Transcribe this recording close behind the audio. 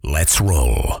Let's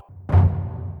roll.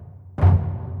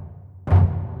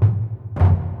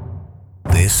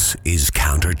 This is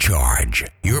Countercharge,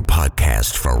 your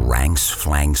podcast for ranks,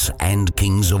 flanks, and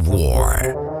kings of war.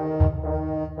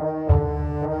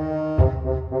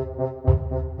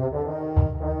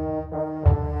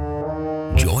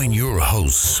 Join your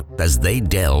hosts as they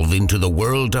delve into the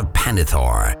world of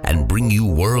Panithor and bring you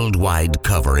worldwide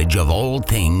coverage of all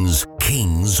things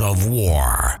Kings of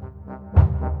War.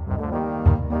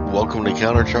 Welcome to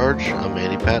Countercharge. I'm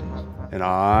Andy Patton. And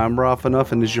I'm Rough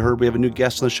Enough, and as you heard, we have a new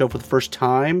guest on the show for the first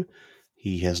time.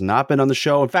 He has not been on the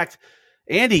show. In fact,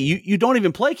 Andy, you don't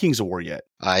even play Kings of War yet.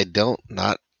 I don't,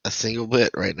 not a single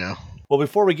bit right now. Well,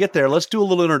 before we get there, let's do a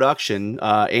little introduction.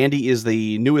 Andy is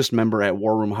the newest member at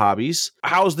War Room Hobbies.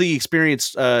 How's the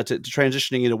experience to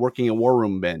transitioning into working at War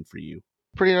Room been for you?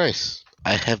 Pretty nice.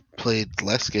 I have played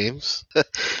less games,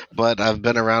 but I've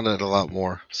been around it a lot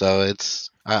more. So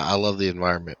I love the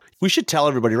environment. We should tell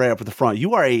everybody right up at the front,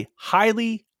 you are a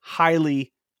highly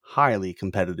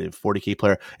competitive 40K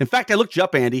player. In fact, I looked you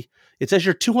up, Andy. It says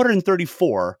you're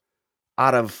 234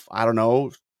 out of, I don't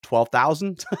know,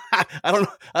 12,000. I don't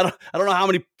know how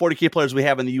many 40K players we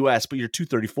have in the US, but you're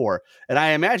 234. And I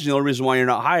imagine the only reason why you're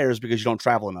not higher is because you don't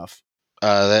travel enough.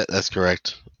 That's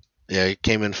correct. Yeah, I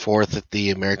came in 4th at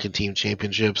the American Team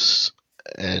Championships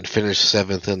and finished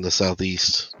 7th in the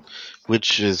Southeast,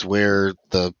 which is where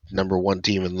the number one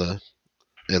team in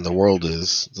the world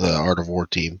is, the Art of War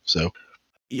team. So,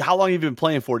 how long have you been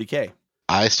playing 40K?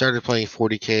 I started playing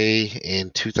 40K in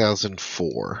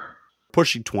 2004.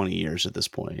 Pushing 20 years at this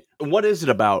point. What is it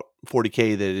about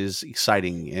 40K that is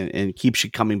exciting and keeps you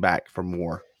coming back for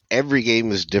more? Every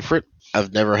game is different.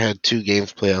 I've never had two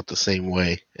games play out the same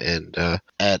way. And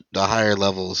at the higher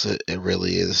levels, it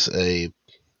really is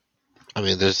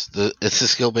it's a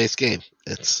skill-based game.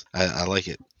 I like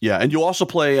it. Yeah, and you also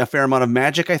play a fair amount of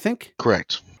Magic, I think?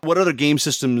 Correct. What other game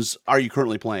systems are you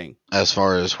currently playing? As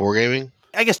far as wargaming?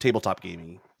 I guess tabletop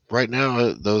gaming. Right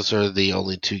now, those are the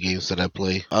only two games that I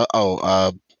play.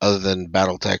 Other than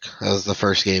BattleTech. That was the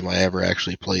first game I ever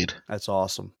actually played. That's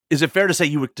awesome. Is it fair to say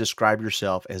you would describe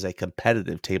yourself as a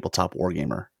competitive tabletop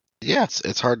wargamer? Yeah,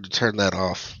 it's hard to turn that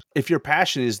off. If your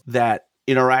passion is that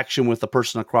interaction with the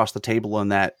person across the table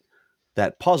and that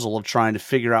puzzle of trying to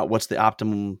figure out what's the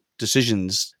optimum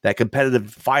decisions, that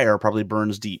competitive fire probably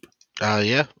burns deep.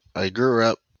 Yeah. I grew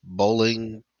up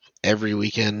bowling every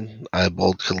weekend. I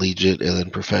bowled collegiate and then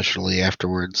professionally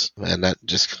afterwards, and that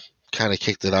just kind of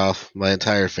kicked it off. My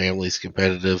entire family's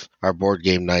competitive. Our board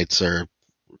game nights are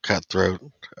cutthroat.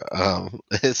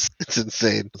 It's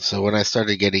insane. So when I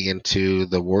started getting into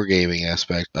the wargaming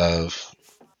aspect of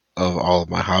all of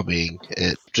my hobbying,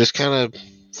 it just kind of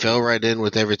fell right in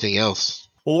with everything else.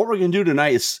 Well, what we're going to do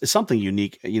tonight is something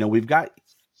unique. You know, we've got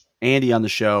Andy on the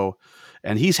show,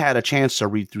 and he's had a chance to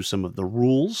read through some of the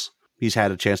rules. He's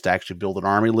had a chance to actually build an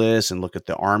army list and look at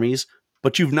the armies.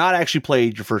 But you've not actually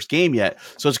played your first game yet.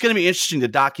 So it's going to be interesting to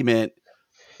document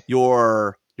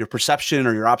your perception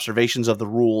or your observations of the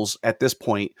rules at this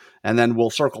point. And then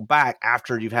we'll circle back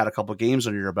after you've had a couple of games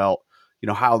under your belt, you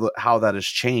know, how that has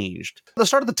changed. Let's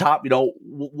start at the top. You know,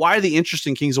 why the interest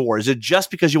in Kings of War? Is it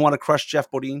just because you want to crush Jeff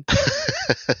Bodine?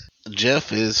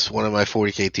 Jeff is one of my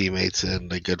 40K teammates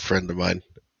and a good friend of mine.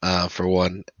 For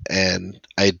one, and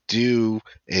I do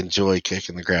enjoy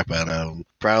kicking the crap out of him.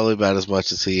 Probably about as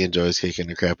much as he enjoys kicking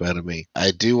the crap out of me. I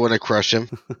do want to crush him.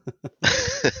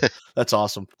 That's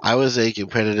awesome. I was a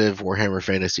competitive Warhammer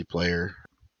Fantasy player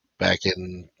back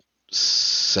in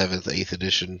 7th, 8th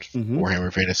edition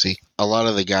Warhammer Fantasy. A lot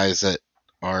of the guys that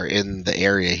are in the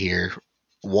area here,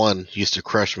 one used to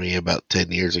crush me about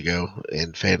 10 years ago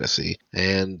in Fantasy,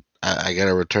 and I got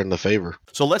to return the favor.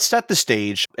 So let's set the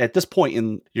stage. At this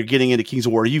point you're getting into Kings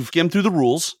of War, you've skimmed through the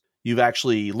rules. You've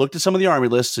actually looked at some of the army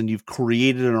lists and you've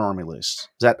created an army list.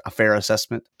 Is that a fair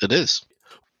assessment? It is.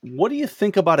 What do you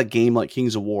think about a game like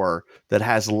Kings of War that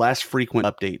has less frequent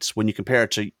updates when you compare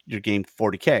it to your game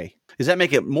 40K? Does that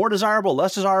make it more desirable,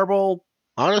 less desirable?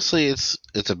 Honestly, it's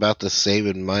about the same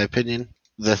in my opinion.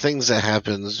 The things that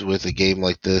happens with a game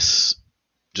like this,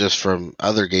 just from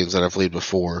other games that I've played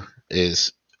before,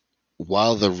 is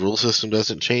while the rule system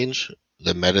doesn't change,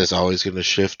 the meta is always going to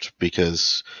shift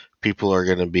because people are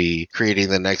going to be creating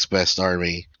the next best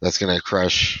army that's going to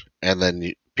crush, and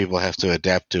then people have to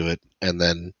adapt to it. And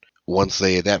then once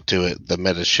they adapt to it, the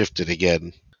meta shifted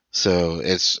again. So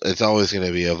it's always going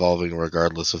to be evolving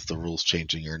regardless of the rules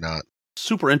changing or not.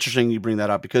 Super interesting you bring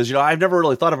that up because, you know, I've never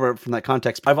really thought of it from that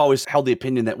context. I've always held the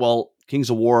opinion that, well,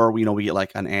 Kings of War, you know, we get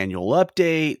like an annual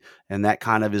update, and that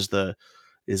kind of is the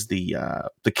the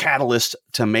catalyst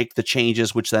to make the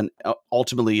changes, which then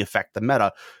ultimately affect the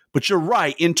meta. But you're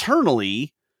right,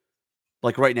 internally,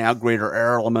 like right now, greater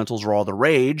air elementals are all the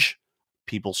rage.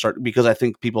 People start, because I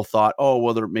think people thought, oh,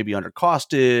 well, they're maybe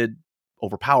undercosted,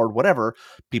 overpowered, whatever.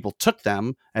 People took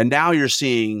them, and now you're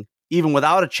seeing, even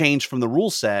without a change from the rule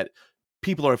set,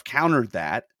 people have countered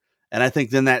that, and I think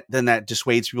then that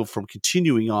dissuades people from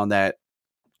continuing on that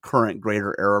current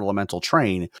greater air elemental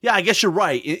train. Yeah, I guess you're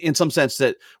right in some sense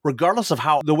that regardless of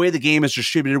how the way the game is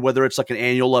distributed, whether it's like an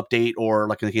annual update or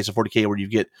like in the case of 40K where you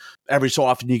get every so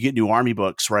often you get new army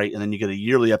books, right? And then you get a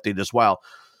yearly update as well.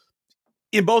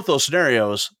 In both those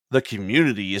scenarios, the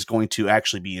community is going to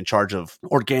actually be in charge of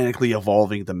organically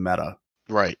evolving the meta.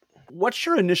 Right. What's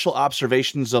your initial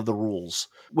observations of the rules?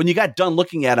 When you got done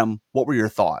looking at them, what were your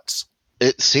thoughts?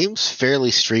 It seems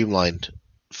fairly streamlined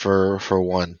for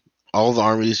one. All the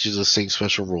armies use the same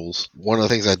special rules. One of the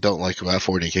things I don't like about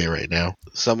 40K right now,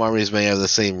 some armies may have the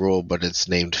same rule, but it's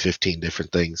named 15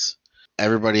 different things.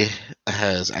 Everybody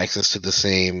has access to the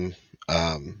same,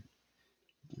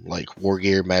 like war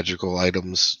gear, magical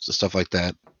items, stuff like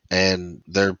that. And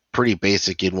they're pretty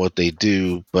basic in what they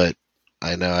do, but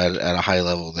I know at a high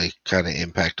level they kind of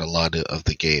impact a lot of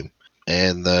the game.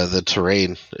 And the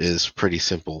terrain is pretty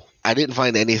simple. I didn't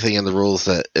find anything in the rules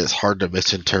that is hard to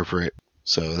misinterpret.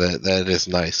 So that is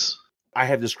nice. I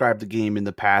have described the game in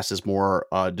the past as more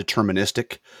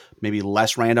deterministic, maybe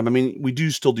less random. I mean, we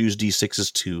do still use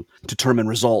D6s to determine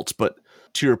results, but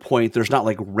to your point, there's not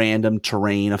like random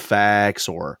terrain effects.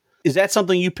 Or is that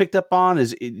something you picked up on?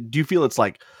 Do you feel it's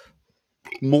like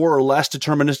more or less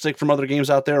deterministic from other games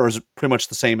out there, or is it pretty much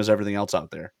the same as everything else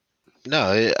out there?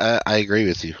 No, I agree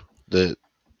with you. It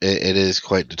is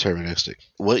quite deterministic.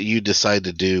 What you decide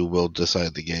to do will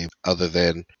decide the game, other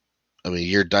than, I mean,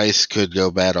 your dice could go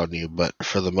bad on you, but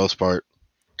for the most part,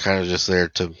 kind of just there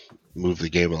to move the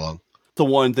game along. The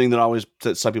one thing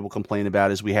that some people complain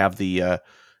about is we have the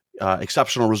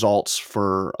exceptional results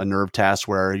for a nerve test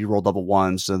where you roll double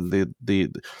ones, and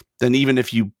then even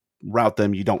if you route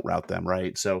them, you don't route them,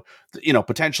 right? So,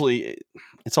 potentially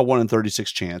it's a 1 in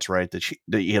 36 chance, right, that you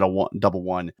hit a double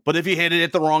one. But if you hit it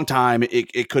at the wrong time,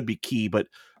 it could be key. But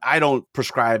I don't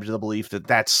prescribe to the belief that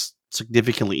that's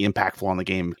significantly impactful on the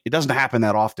game. It doesn't happen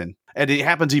that often, and it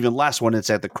happens even less when it's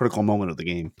at the critical moment of the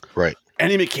game. Right.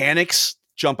 Any mechanics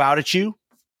jump out at you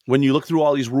when you look through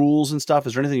all these rules and stuff?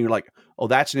 Is there anything you're like, oh,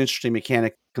 that's an interesting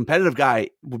mechanic? Competitive guy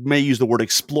may use the word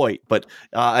exploit, but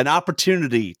an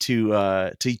opportunity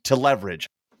to leverage.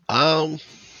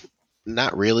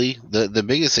 Not really. The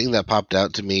biggest thing that popped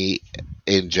out to me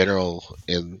in general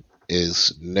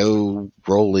is no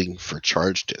rolling for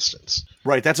charge distance.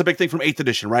 Right, that's a big thing from 8th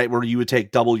edition, right? Where you would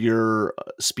take double your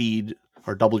speed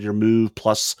or double your move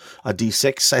plus a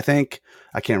d6, I think.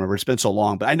 I can't remember. It's been so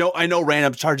long. But I know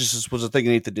random charges was a thing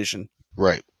in 8th edition.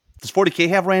 Right. Does 40K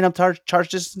have random charge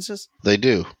distances? They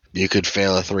do. You could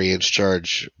fail a 3-inch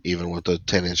charge even with a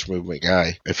 10-inch movement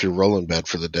guy if you're rolling bad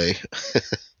for the day.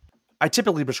 I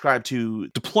typically prescribe to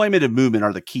deployment and movement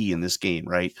are the key in this game,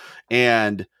 right?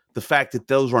 And the fact that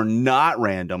those are not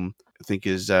random, I think,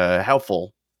 is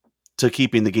helpful to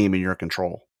keeping the game in your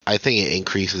control. I think it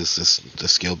increases the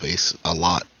skill base a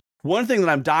lot. One thing that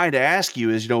I'm dying to ask you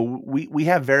is, we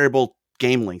have variable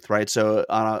game length, right? So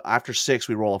after 6,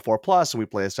 we roll a 4+ and we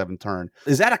play a 7 turn.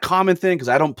 Is that a common thing? Because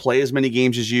I don't play as many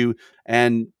games as you.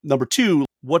 And number 2,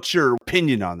 what's your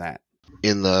opinion on that?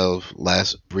 In the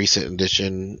last recent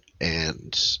edition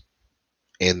and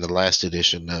in the last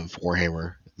edition of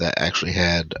Warhammer, that actually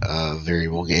had a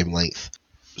variable game length.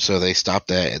 So they stopped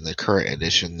that in the current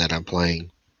edition that I'm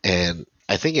playing. And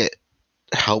I think it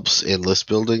helps in list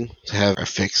building to have a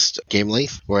fixed game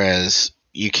length, whereas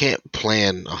you can't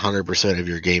plan 100% of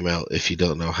your game out if you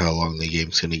don't know how long the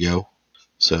game's going to go.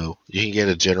 So you can get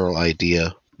a general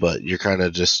idea, but you're kind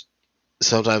of just,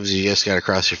 sometimes you just got to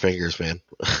cross your fingers, man,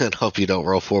 and hope you don't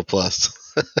roll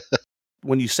 4+.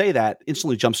 When you say that,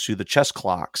 instantly jumps to the chess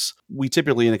clocks. We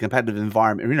typically, in a competitive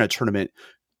environment or in a tournament,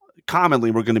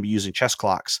 commonly we're going to be using chess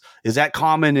clocks. Is that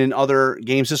common in other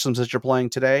game systems that you're playing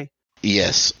today?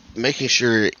 Yes. Making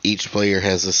sure each player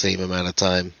has the same amount of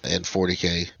time in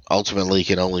 40K ultimately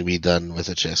can only be done with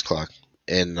a chess clock.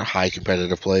 In high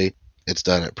competitive play, it's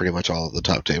done at pretty much all of the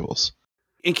top tables.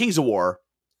 In Kings of War,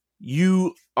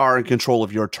 you are in control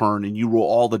of your turn and you roll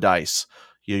all the dice.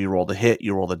 You roll the hit,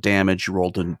 you roll the damage, you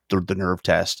roll the nerve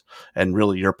test, and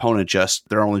really your opponent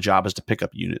their only job is to pick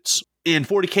up units. In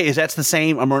 40K, is that the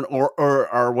same?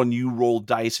 Or when you roll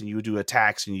dice and you do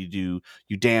attacks and you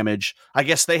damage, I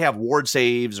guess they have ward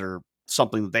saves or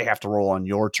something that they have to roll on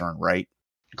your turn, right?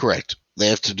 Correct. They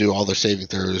have to do all their saving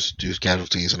throws, do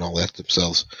casualties and all that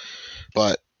themselves.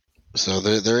 But so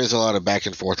there is a lot of back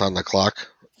and forth on the clock.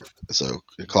 So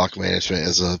clock management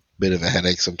is a bit of a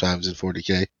headache sometimes in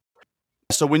 40K.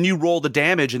 So when you roll the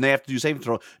damage and they have to do saving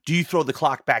throw, do you throw the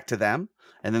clock back to them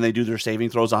and then they do their saving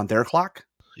throws on their clock?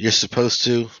 You're supposed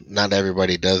to. Not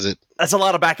everybody does it. That's a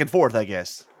lot of back and forth, I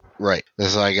guess. Right.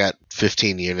 So I got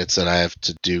 15 units that I have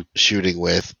to do shooting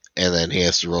with, and then he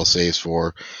has to roll saves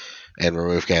for and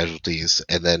remove casualties,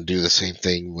 and then do the same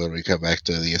thing when we come back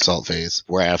to the assault phase,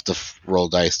 where I have to roll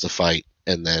dice to fight,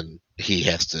 and then he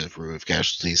has to remove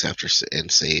casualties after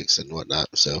and saves and whatnot.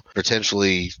 So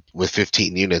potentially with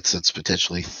 15 units, it's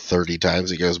potentially 30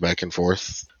 times it goes back and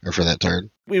forth, or for that turn.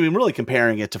 We've been really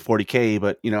comparing it to 40K,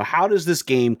 but how does this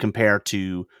game compare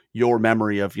to your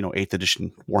memory of 8th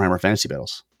edition Warhammer Fantasy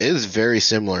Battles? It is very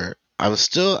similar. I'm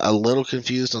still a little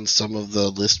confused on some of the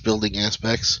list building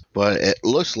aspects, but it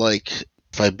looks like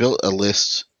if I built a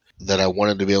list that I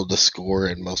wanted to be able to score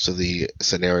in most of the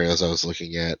scenarios I was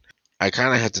looking at, I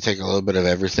kind of have to take a little bit of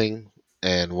everything,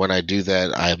 and when I do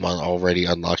that, I'm already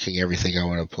unlocking everything I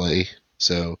want to play,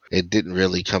 so it didn't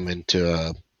really come into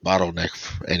a bottleneck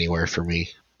anywhere for me.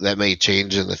 That may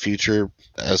change in the future.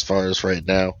 As far as right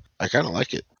now, I kind of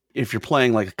like it. If you're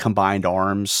playing like a combined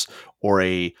arms or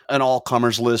an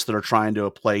all-comers list that are trying to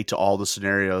play to all the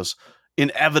scenarios,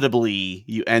 inevitably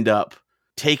you end up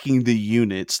taking the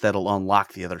units that'll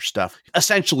unlock the other stuff.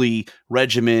 Essentially,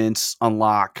 regiments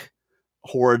unlock,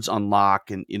 hordes unlock,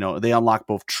 and they unlock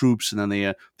both troops and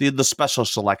then the special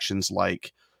selections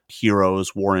like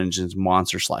heroes, war engines,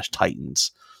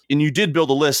 monster/titans. And you did build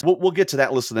a list. We'll get to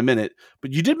that list in a minute,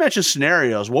 but you did mention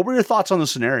scenarios. What were your thoughts on the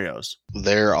scenarios?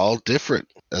 They're all different.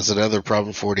 That's another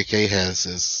problem 40K has,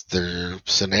 is their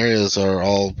scenarios are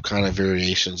all kind of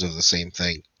variations of the same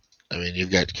thing. I mean,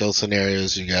 you've got kill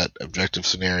scenarios, you got objective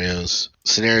scenarios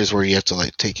where you have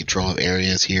to take control of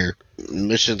areas here.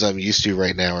 Missions I'm used to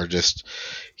right now are just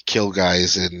kill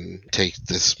guys and take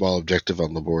this small objective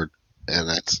on the board, and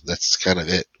that's kind of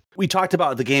it. We talked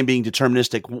about the game being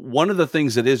deterministic. One of the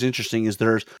things that is interesting is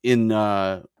there's in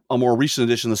a more recent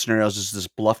edition of the scenarios is this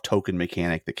bluff token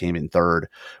mechanic that came in third,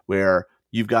 where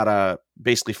you've got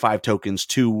basically 5 tokens,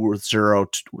 2 worth 0,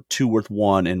 2 worth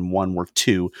 1, and 1 worth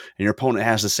 2. And your opponent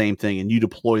has the same thing, and you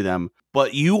deploy them.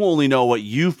 But you only know what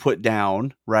you've put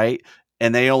down, right?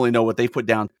 And they only know what they put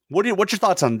down. What's your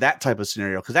thoughts on that type of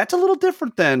scenario? Because that's a little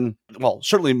different than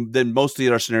most of the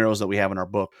other scenarios that we have in our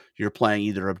book. You're playing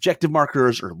either objective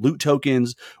markers or loot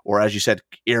tokens, or as you said,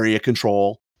 area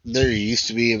control. There used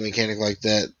to be a mechanic like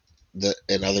that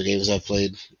in other games I've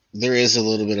played. There is a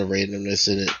little bit of randomness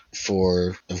in it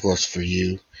of course, for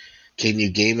you. Can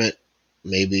you game it?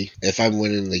 Maybe. If I'm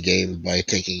winning the game by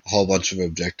taking a whole bunch of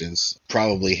objectives,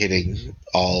 probably hitting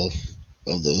all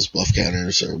of those bluff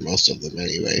counters, or most of them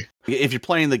anyway. If you're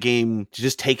playing the game,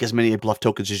 just take as many bluff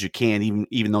tokens as you can,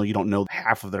 even though you don't know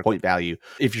half of their point value.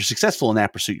 If you're successful in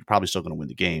that pursuit, you're probably still going to win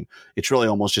the game. It's really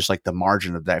almost just like the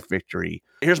margin of that victory.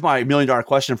 Here's my $1 million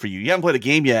question for you. You haven't played a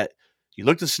game yet. You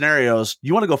looked at scenarios.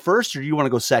 You want to go first or you want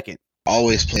to go second?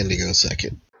 Always plan to go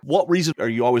second. What reason are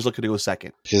you always looking to go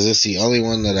second? Because it's the only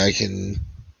one that I can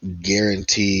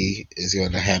guarantee is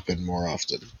going to happen more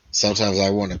often. Sometimes I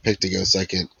want to pick to go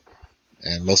second,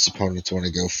 and most opponents want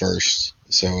to go first.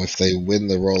 So if they win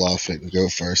the roll-off and go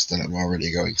first, then I'm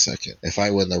already going second. If I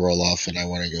win the roll-off and I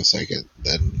want to go second,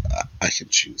 then I can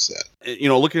choose that.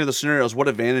 Looking at the scenarios, what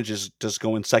advantages does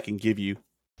going second give you?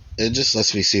 It just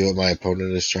lets me see what my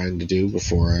opponent is trying to do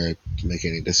before I make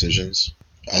any decisions,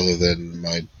 other than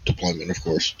my deployment, of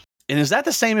course. And is that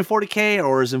the same in 40K,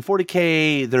 or is in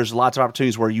 40K there's lots of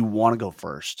opportunities where you want to go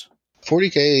first?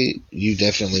 40K, you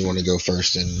definitely want to go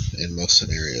first in most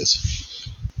scenarios.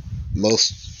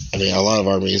 A lot of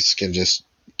armies can just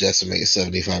decimate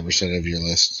 75% of your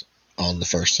list on the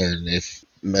first turn if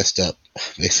messed up,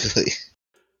 basically.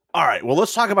 All right, well,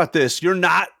 let's talk about this. You're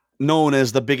not known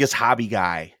as the biggest hobby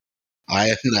guy. I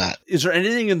am not. Is there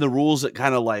anything in the rules that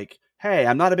kind of hey,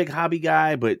 I'm not a big hobby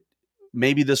guy, but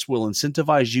maybe this will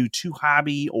incentivize you to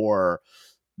hobby or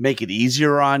make it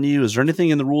easier on you? Is there anything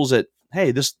in the rules that,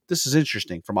 hey, this is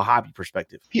interesting from a hobby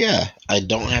perspective? Yeah, I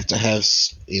don't have to have,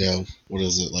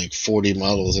 40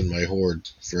 models in my horde,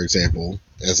 for example,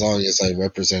 as long as I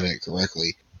represent it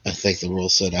correctly. I think the rule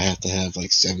said I have to have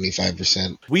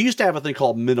 75%. We used to have a thing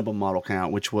called minimum model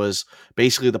count, which was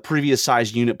basically the previous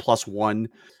size unit plus 1.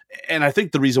 And I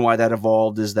think the reason why that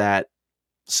evolved is that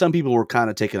some people were kind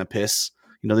of taking a piss.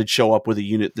 They'd show up with a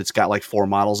unit that's got 4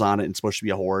 models on it and it's supposed to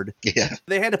be a horde. Yeah.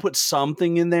 They had to put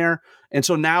something in there. And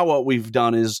so now what we've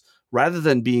done is, rather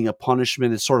than being a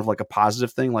punishment, it's sort of like a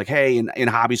positive thing. Hey, in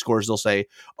hobby scores, they'll say,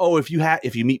 oh, if you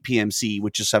meet PMC,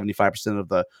 which is 75% of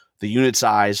the unit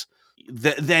size,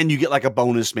 then you get like a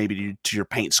bonus maybe to your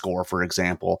paint score, for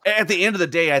example. At the end of the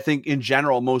day, I think in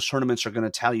general, most tournaments are going to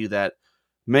tell you that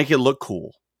make it look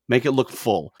cool, make it look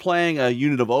full. Playing a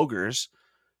unit of ogres,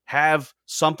 have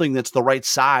something that's the right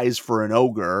size for an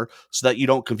ogre so that you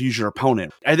don't confuse your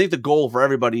opponent. I think the goal for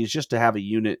everybody is just to have a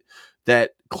unit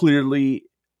that clearly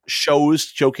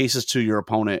showcases to your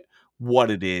opponent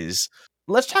what it is.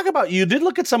 Let's talk about, you did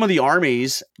look at some of the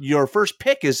armies. Your first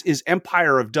pick is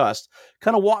Empire of Dust.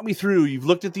 Kind of walk me through. You've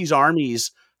looked at these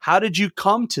armies. How did you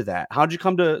come to that? How did you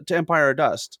come to Empire of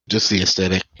Dust? Just the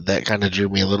aesthetic. That kind of drew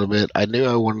me a little bit. I knew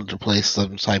I wanted to play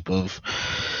some type of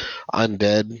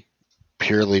undead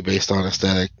purely based on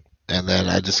aesthetic. And then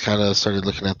I just kind of started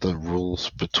looking at the rules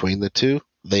between the two.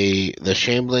 The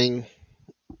Shambling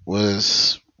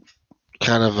was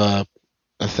kind of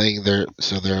a thing there.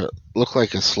 So there looked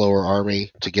like a slower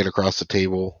army to get across the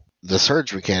table. The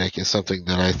surge mechanic is something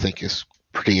that I think is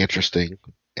pretty interesting.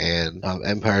 And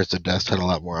Empires of Dust had a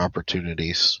lot more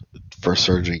opportunities for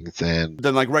surging than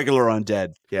like regular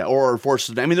undead, yeah, or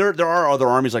Forces. I mean, there are other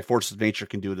armies like Forces of Nature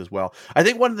can do it as well. I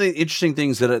think one of the interesting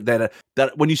things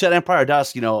that when you said Empire of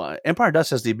Dust, Empire of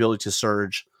Dust has the ability to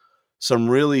surge some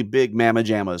really big mamma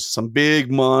jammas, some big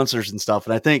monsters and stuff.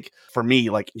 And I think for me,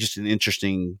 like just an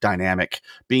interesting dynamic,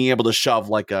 being able to shove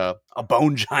like a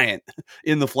bone giant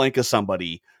in the flank of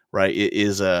somebody, right,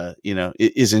 is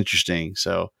interesting.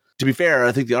 So. To be fair,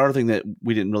 I think the other thing that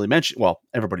we didn't really mention, well,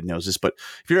 everybody knows this, but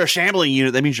if you're a shambling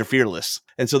unit, that means you're fearless.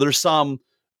 And so there's some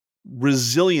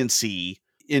resiliency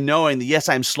in knowing that, yes,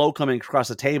 I'm slow coming across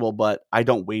the table, but I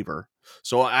don't waver.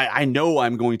 So I know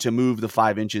I'm going to move the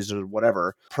 5 inches or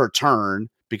whatever per turn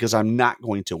because I'm not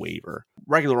going to waver.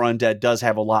 Regular undead does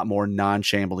have a lot more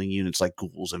non-shambling units like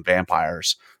ghouls and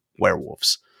vampires,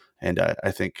 werewolves. And I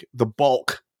think the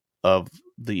bulk of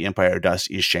the Empire of Dust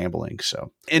is shambling.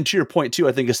 So, and to your point too,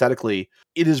 I think aesthetically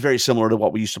it is very similar to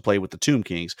what we used to play with the Tomb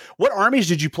Kings. What armies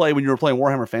did you play when you were playing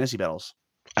Warhammer Fantasy Battles?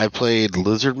 I played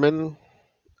Lizardmen,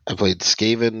 I played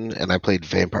Skaven, and I played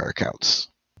Vampire Counts.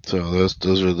 So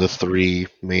those are the 3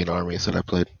 main armies that I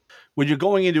played. When you're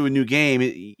going into a new game,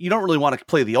 you don't really want to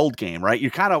play the old game, right? You're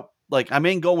kind of like,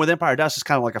 going with Empire of Dust is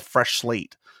kind of like a fresh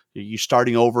slate. You're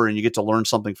starting over and you get to learn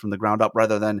something from the ground up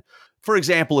rather than, for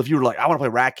example, if you were like, I want to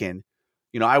play Ratkin,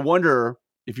 I wonder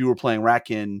if you were playing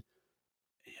Ratkin,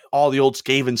 all the old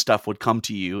Skaven stuff would come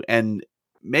to you and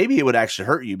maybe it would actually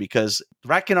hurt you because the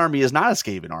Ratkin army is not a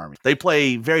Skaven army. They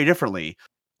play very differently.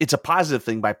 It's a positive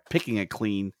thing by picking a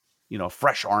clean,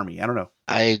 fresh army. I don't know.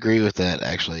 I agree with that,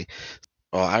 actually.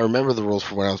 Well, I remember the rules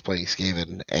from when I was playing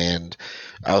Skaven, and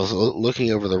I was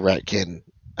looking over the Ratkin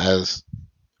as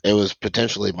it was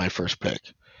potentially my first pick.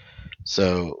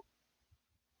 So,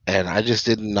 and I just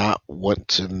did not want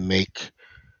to make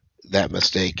that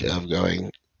mistake of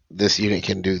going, this unit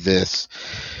can do this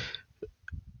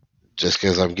just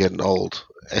because I'm getting old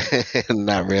and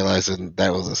not realizing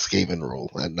that was a Skaven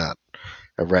rule and not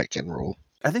a Ratkin rule.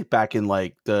 I think back in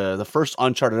like the first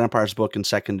Uncharted Empires book in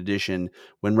 2nd edition,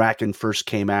 when Ratkin first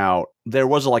came out, there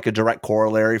was like a direct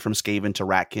corollary from Skaven to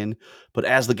Ratkin. But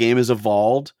as the game has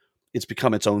evolved, it's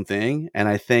become its own thing. And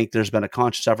I think there's been a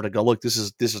conscious effort to go, look, this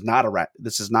is not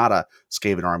a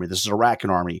Skaven army. This is a Ratkin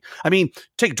army. I mean,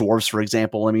 take dwarves, for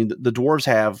example. I mean, the dwarves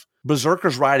have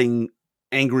berserkers riding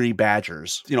angry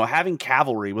badgers. Having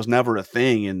cavalry was never a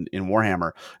thing in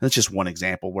Warhammer. That's just one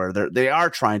example where they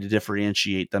are trying to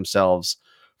differentiate themselves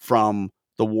from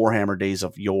the Warhammer days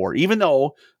of yore, even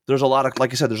though there's a lot of,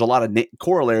 like I said, there's a lot of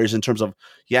corollaries in terms of,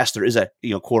 yes, there is a,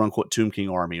 quote unquote Tomb King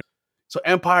army. So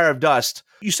Empire of Dust,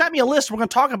 you sent me a list. We're going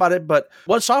to talk about it, but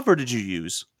what software did you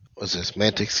use? Was this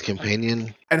Mantic's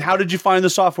Companion? And how did you find the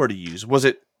software to use? Was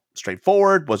it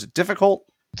straightforward? Was it difficult?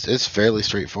 It's fairly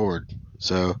straightforward.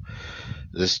 So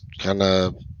just kind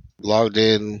of logged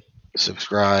in,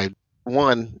 subscribed.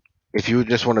 One, if you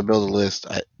just want to build a list,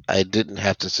 I didn't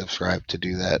have to subscribe to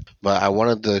do that. But I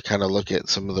wanted to kind of look at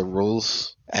some of the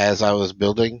rules as I was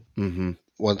building. Mm-hmm.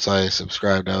 Once I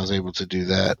subscribed, I was able to do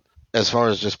that. As far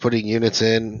as just putting units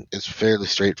in, it's fairly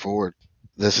straightforward.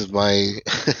 This is my,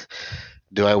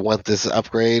 do I want this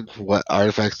upgrade? What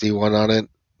artifacts do you want on it?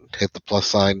 Hit the plus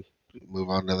sign, move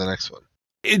on to the next one.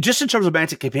 Just in terms of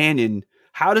Mantic Companion,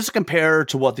 how does it compare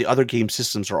to what the other game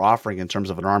systems are offering in terms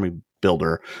of an army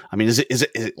builder? I mean, is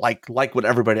it like what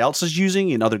everybody else is using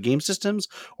in other game systems,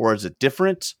 or is it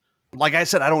different? Like I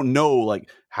said, I don't know, like,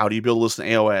 how do you build a list in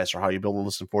AOS, or how you build a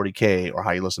list in 40K, or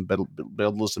how you build a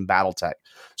list in BattleTech.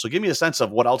 So give me a sense of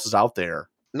what else is out there.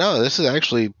 No, this is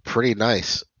actually pretty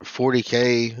nice.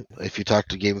 40K, if you talk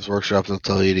to Games Workshop, they'll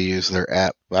tell you to use their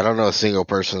app. I don't know a single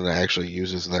person that actually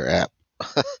uses their app.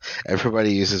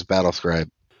 Everybody uses Battlescribe.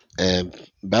 And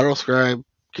Battlescribe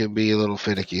can be a little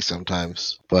finicky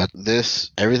sometimes. But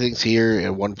this, everything's here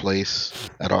in one place.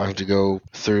 I don't have to go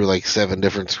through like 7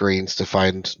 different screens to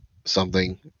find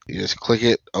something. You just click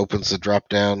it, opens the drop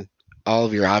down. All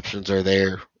of your options are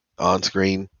there on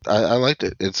screen. I liked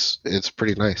it. It's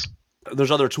pretty nice.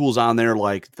 There's other tools on there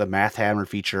like the Math Hammer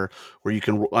feature where you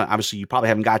can, obviously you probably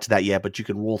haven't got to that yet, but you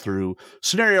can roll through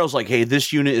scenarios like, hey,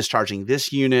 this unit is charging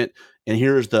this unit, and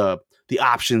here's the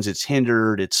options. It's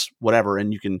hindered, it's whatever,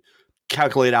 and you can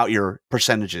calculate out your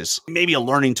percentages. Maybe a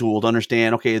learning tool to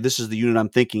understand, okay, this is the unit I'm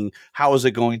thinking. How is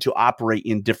it going to operate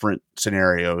in different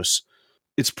scenarios?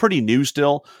 It's pretty new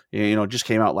still. You know, it just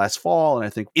came out last fall, and I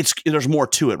think there's more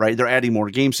to it, right? They're adding more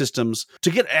game systems.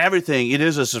 To get everything, it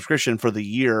is a subscription for the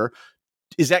year.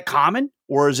 Is that common,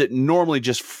 or is it normally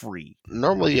just free?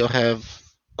 Normally you'll have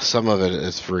some of it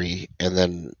is free, and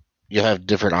then you'll have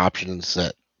different options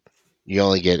that you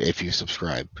only get if you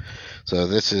subscribe. So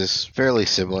this is fairly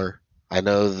similar. I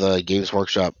know the Games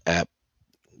Workshop app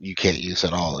you can't use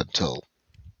at all until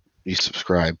you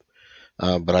subscribe,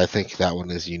 but I think that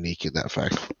one is unique in that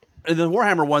fact. And the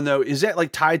Warhammer one, though, is that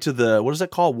like tied to the, what is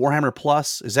that called, Warhammer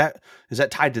Plus? Is that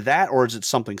tied to that, or is it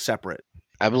something separate?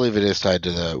 I believe it is tied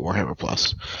to the Warhammer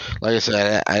Plus. Like I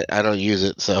said, I don't use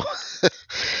it, so.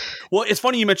 Well, it's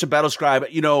funny you mentioned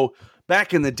Battlescribe. You know,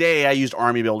 back in the day, I used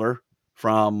Army Builder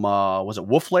from, was it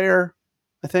Wolf Lair?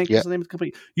 I think is the name of the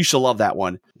company. You should love that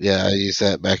one. Yeah, I used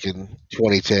that back in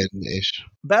 2010-ish.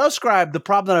 Battlescribe, the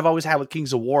problem that I've always had with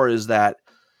Kings of War is that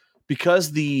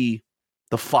because the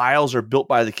files are built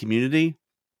by the community,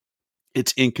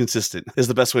 it's inconsistent is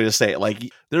the best way to say it. Like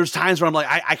there's times where I'm like,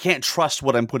 I can't trust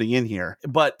what I'm putting in here.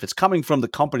 But if it's coming from the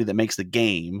company that makes the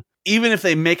game, even if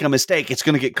they make a mistake, it's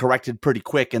going to get corrected pretty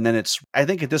quick. And then I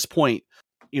think at this point,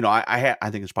 you know, I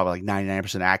think it's probably like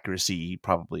 99% accuracy,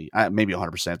 probably maybe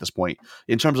 100% at this point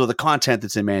in terms of the content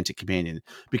that's in Mantic Companion,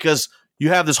 because you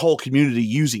have this whole community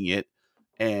using it,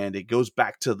 and it goes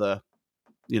back to the,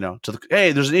 you know, to the,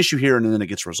 hey, there's an issue here, and then it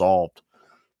gets resolved.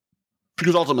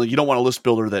 Because ultimately, you don't want a list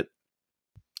builder that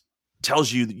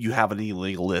tells you that you have an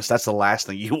illegal list. That's the last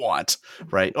thing you want,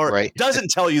 right? Or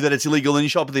doesn't tell you that it's illegal, and you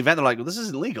show up at the event, they're like, well, this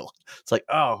isn't legal. It's like,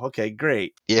 oh, okay,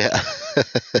 great. Yeah.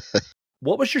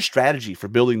 What was your strategy for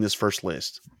building this first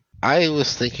list? I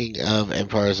was thinking of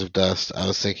Empires of Dust. I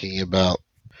was thinking about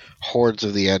Hordes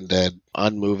of the Undead,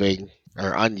 unmoving,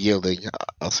 or unyielding.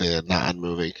 I'll say that, not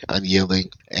unmoving, unyielding.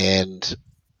 And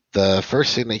the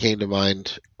first thing that came to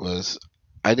mind was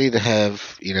I need to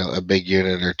have, you know, a big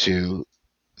unit or two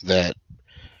that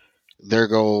their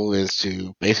goal is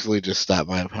to basically just stop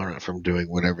my opponent from doing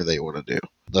whatever they want to do.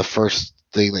 The first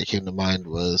thing that came to mind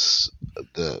was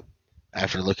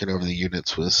after looking over the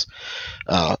units was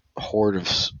horde of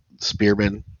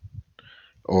spearmen,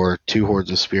 or 2 hordes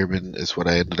of spearmen is what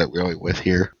I ended up going with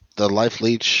here. The life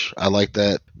leech, I like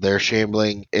that. They're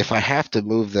shambling. If I have to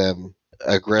move them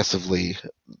aggressively,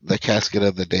 the Casket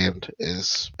of the Damned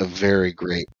is a very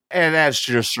great. And that's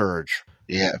your surge.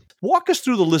 Yeah. Walk us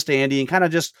through the list, Andy, and kind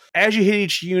of just, as you hit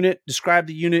each unit, describe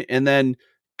the unit, and then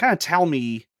kind of tell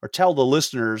me, or tell the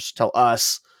listeners, tell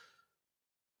us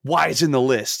why it's in the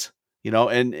list. You know,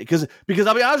 and because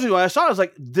I'll be honest with you, when I saw it, I was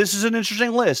like, this is an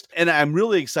interesting list. And I'm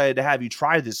really excited to have you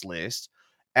try this list.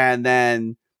 And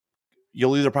then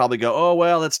you'll either probably go, oh,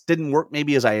 well, that didn't work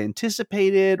maybe as I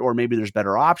anticipated, or maybe there's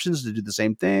better options to do the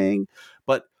same thing.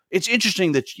 But it's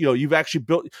interesting that, you know, you've actually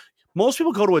built. Most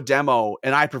people go to a demo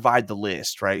and I provide the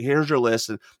list, right? Here's your list.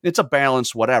 And it's a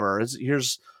balanced whatever.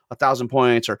 Here's 1,000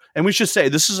 points. And we should say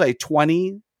this is a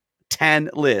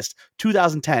 2010 list,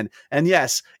 2010. And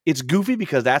yes, it's goofy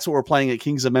because that's what we're playing at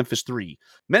Kings of Memphis 3.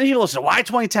 Many people say, why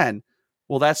 2010?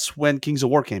 Well, that's when Kings of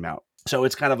War came out. So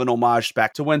it's kind of an homage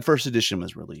back to when first edition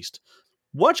was released.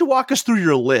 Why don't you walk us through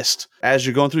your list as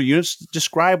you're going through units?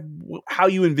 Describe how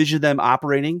you envision them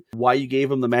operating, why you gave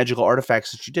them the magical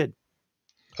artifacts that you did.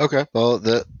 Okay. Well,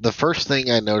 the first thing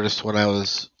I noticed when I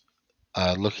was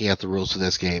looking at the rules of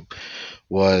this game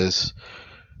was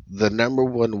the number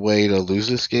one way to lose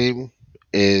this game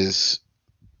is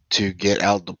to get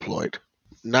out deployed.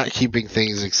 Not keeping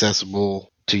things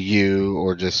accessible to you,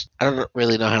 or just, I don't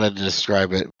really know how to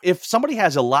describe it. If somebody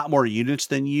has a lot more units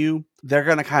than you, they're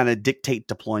going to kind of dictate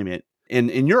deployment.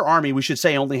 In your army, we should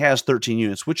say only has 13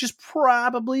 units, which is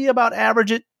probably about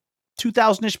average at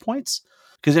 2,000-ish points.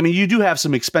 Because, I mean, you do have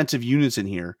some expensive units in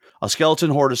here. A skeleton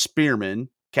horde of spearmen,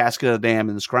 Casket of the Damned,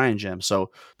 and the Scrying Gem.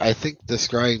 So I think the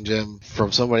Scrying Gem,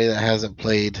 from somebody that hasn't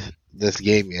played this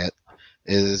game yet,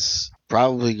 is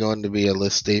probably going to be a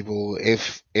list staple.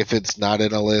 If it's not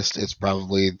in a list, it's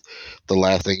probably the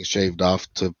last thing shaved off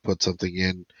to put something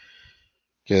in.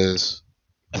 Because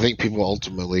I think people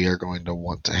ultimately are going to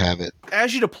want to have it.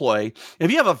 As you deploy,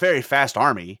 if you have a very fast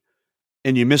army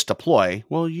and you miss deploy,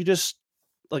 well, you just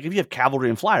like if you have cavalry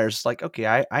and flyers, it's like,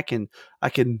 okay, I can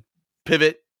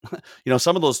pivot.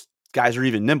 Some of those guys are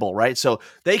even nimble, right? So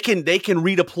they can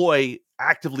redeploy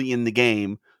actively in the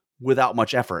game without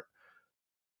much effort.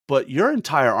 But your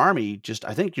entire army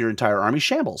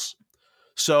shambles.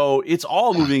 So it's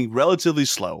all moving relatively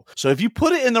slow. So if you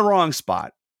put it in the wrong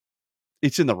spot,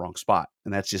 it's in the wrong spot,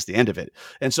 and that's just the end of it.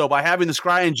 And so by having the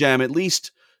Scrying Gem, at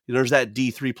least there's that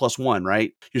D3+1,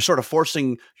 right? You're sort of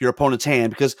forcing your opponent's hand,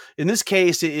 because in this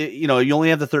case, you only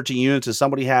have the 13 units. If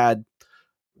somebody had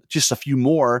just a few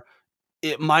more,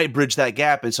 it might bridge that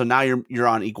gap, and so now you're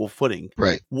on equal footing.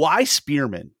 Right. Why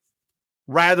spearmen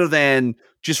rather than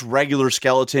just regular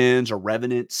skeletons or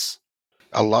revenants?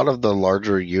 A lot of the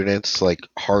larger units, like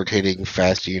hard-hitting,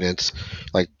 fast units,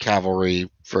 like cavalry,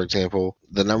 for example,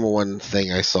 the number one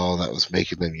thing I saw that was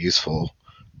making them useful,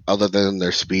 other than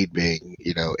their speed being,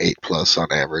 8+ on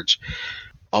average,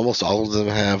 almost all of them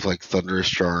have like Thunderous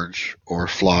Charge or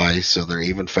Fly, so they're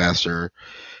even faster.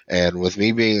 And with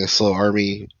me being a slow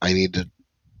army, I need to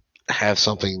have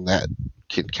something that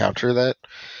can counter that.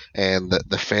 And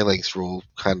the Phalanx rule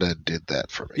kind of did that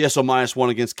for me. Yeah, so -1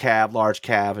 against cav, large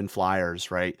cav, and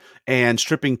flyers, right? And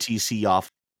stripping TC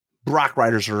off. Brock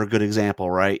Riders are a good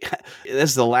example, right? This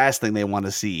is the last thing they want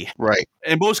to see. Right.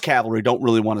 And most cavalry don't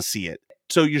really want to see it.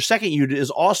 So your second unit is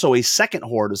also a second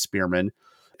horde of spearmen,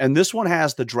 and this one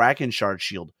has the Dragon Shard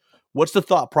Shield. What's the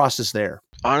thought process there?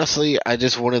 Honestly, I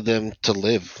just wanted them to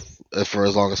live for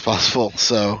as long as possible,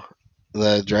 so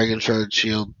the Dragon Shard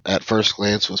Shield, at first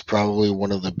glance, was probably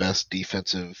one of the best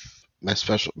defensive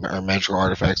special or magical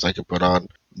artifacts I could put on.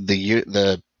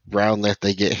 The round that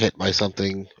they get hit by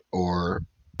something or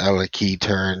out of a key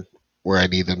turn where I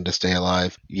need them to stay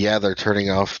alive, yeah, they're turning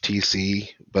off TC,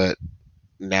 but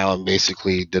now I'm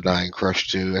basically denying Crush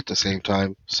 2 at the same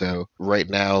time. So right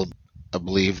now, I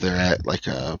believe they're at like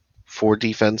a 4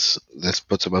 defense. This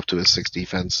puts them up to a 6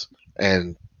 defense.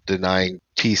 And denying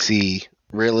TC,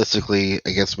 realistically,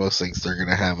 against most things, they're going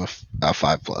to have a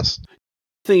 5+.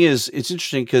 Thing is, it's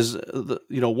interesting because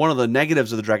one of the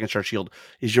negatives of the Dragon Shard Shield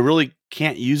is you really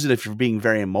can't use it if you're being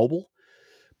very immobile.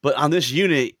 But on this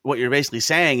unit, what you're basically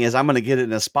saying is, I'm going to get it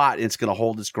in a spot and it's going to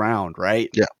hold its ground, right?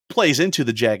 Yeah. Plays into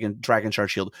the Dragon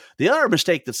Shard Shield. The other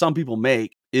mistake that some people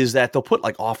make is that they'll put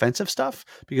like offensive stuff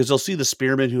because they'll see the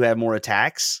spearmen who have more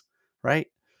attacks, right?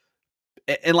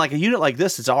 And like a unit like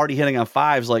this, it's already hitting on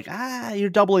 5s. Like, you're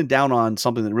doubling down on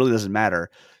something that really doesn't matter.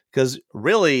 Because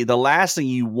really, the last thing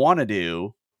you want to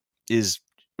do is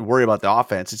worry about the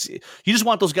offense. You just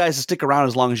want those guys to stick around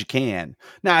as long as you can.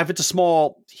 Now, if it's a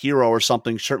small hero or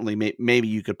something, certainly maybe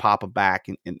you could pop them back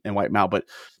and wipe them out. But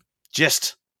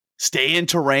just stay in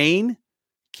terrain,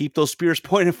 keep those spears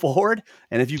pointed forward,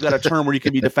 and if you've got a turn where you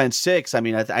can be defense 6, I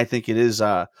mean, I think it is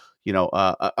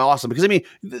awesome. Because I mean,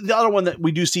 the other one that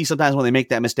we do see sometimes when they make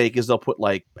that mistake is they'll put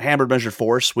like hammered measured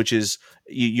force, which is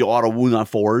you auto wound on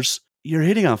 4s. You're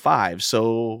hitting on 5,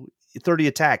 so 30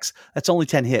 attacks. That's only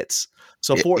 10 hits.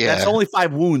 So that's only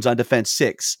 5 wounds on defense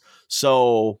 6.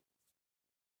 So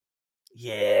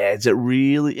yeah, is it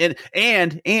really?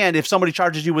 And if somebody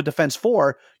charges you with defense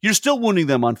 4, you're still wounding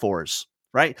them on 4s,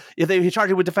 right? If they charge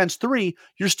you with defense 3,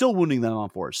 you're still wounding them on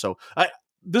 4s. So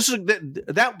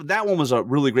that one was a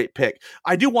really great pick.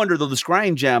 I do wonder though, the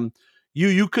Scrying Gem,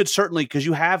 you could certainly, because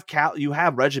you have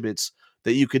regiments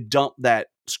that you could dump that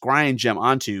Scrying Gem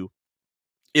onto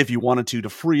if you wanted to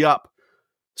free up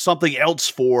something else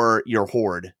for your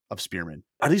horde of spearmen.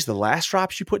 Are these the last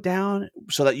drops you put down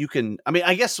so that you can, I mean,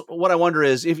 I guess what I wonder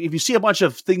is if you see a bunch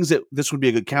of things that this would be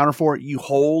a good counter for, you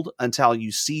hold until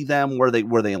you see them where they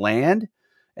land,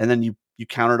 and then you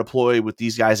counter deploy with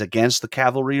these guys against the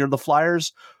cavalry or the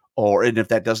flyers. And if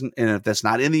that's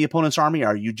not in the opponent's army,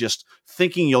 are you just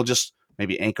thinking you'll just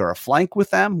maybe anchor a flank with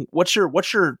them? What's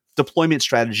your deployment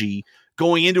strategy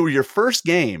going into your first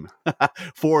game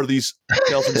for these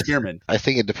skeleton spearmen? I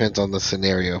think it depends on the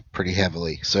scenario pretty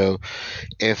heavily. So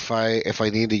if I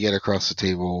need to get across the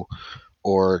table,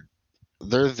 or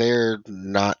they're there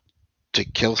not to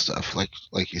kill stuff,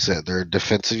 like you said, they're a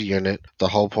defensive unit. The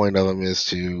whole point of them is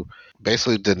to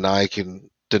basically deny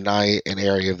an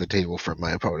area of the table from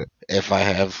my opponent. If I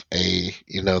have the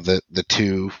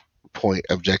 2-point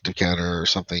objective counter or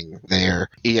something there,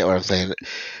 you get what I'm saying?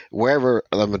 Wherever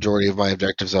the majority of my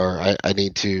objectives are, I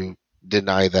need to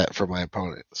deny that for my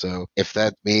opponent. So if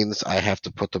that means I have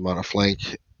to put them on a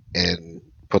flank and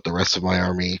put the rest of my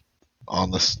army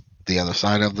on the other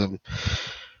side of them,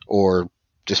 or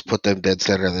just put them dead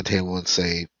center of the table and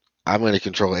say, I'm going to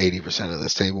control 80% of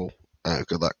this table,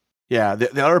 good luck. Yeah,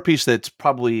 the other piece that's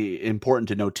probably important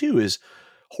to know too is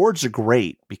hordes are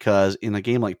great because in a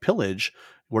game like Pillage,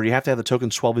 where you have to have the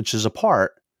tokens 12 inches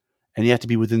apart and you have to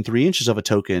be within 3 inches of a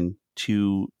token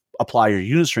to apply your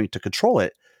unit strength to control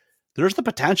it, there's the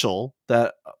potential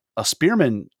that a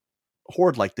spearman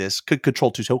horde like this could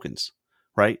control 2 tokens,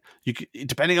 right? You could,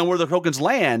 depending on where the tokens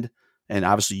land, and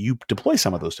obviously you deploy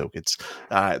some of those tokens,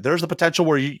 there's the potential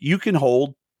where you can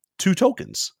hold 2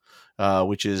 tokens,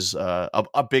 which is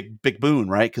a big boon,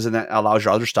 right? Because then that allows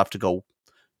your other stuff to go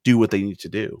do what they need to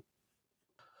do.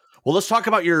 Well, let's talk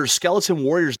about your skeleton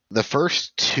warriors. The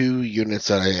first 2 units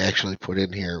that I actually put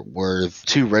in here were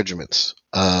 2 regiments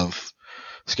of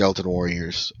skeleton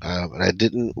warriors, and I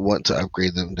didn't want to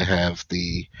upgrade them to have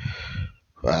the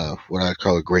what I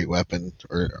call a great weapon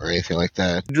or anything like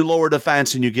that. You do lower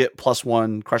defense and you get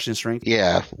 +1 crushing strength.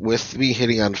 Yeah, with me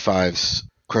hitting on 5s,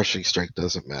 crushing strength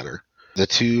doesn't matter. The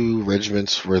 2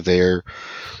 regiments were there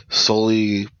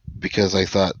solely because I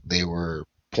thought they were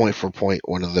point for point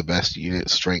one of the best unit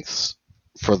strengths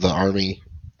for the army,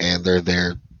 and they're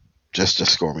there just to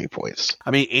score me points.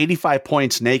 I mean, 85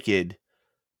 points naked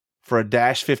for a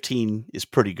 -15 is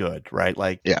pretty good, right?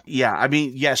 Like, yeah. I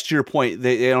mean, yes, to your point,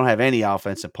 they don't have any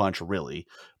offensive punch really,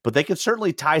 but they could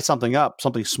certainly tie something up,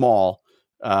 something small,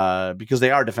 because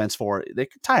they are defense 4. They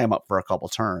could tie them up for a couple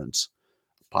turns,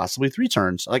 possibly 3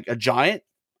 turns. Like a giant.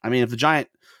 I mean, if the giant,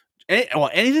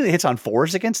 anything that hits on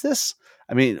 4s against this,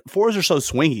 I mean, 4s are so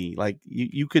swingy. Like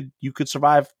you could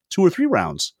survive 2 or 3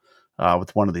 rounds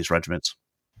with one of these regiments.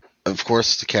 Of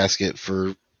course, the casket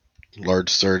for large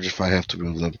surge if I have to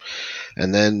move them,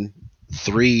 and then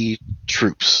 3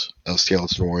 troops of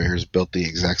skeleton warriors built the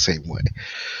exact same way.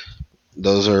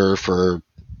 Those are for,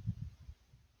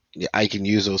 I can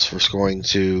use those for scoring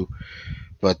too,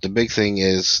 but the big thing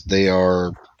is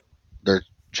they're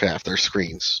chaff, they're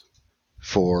screens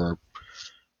for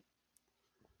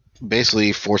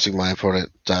basically forcing my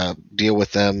opponent to deal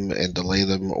with them and delay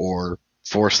them or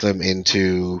force them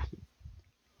into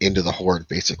the horde,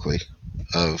 basically,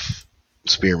 of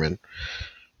spearmen.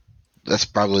 That's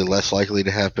probably less likely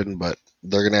to happen, but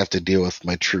they're going to have to deal with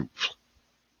my troops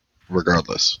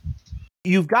regardless.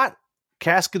 You've got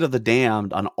Casket of the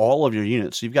Damned on all of your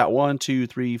units. So you've got 1, 2,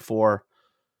 3, 4,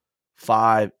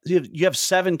 5. You have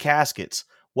 7 caskets.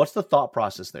 What's the thought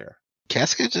process there?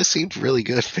 Casket just seems really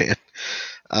good, man.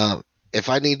 If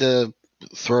I need to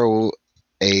throw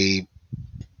a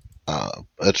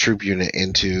troop unit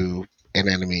into an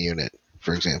enemy unit,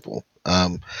 for example,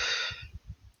 of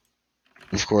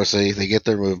course they get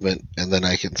their movement and then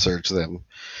I can surge them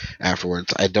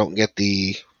afterwards. I don't get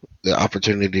the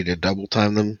opportunity to double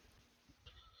time them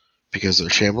because they're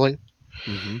shambling.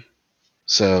 Mm-hmm.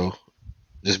 So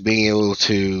just being able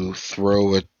to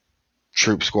throw a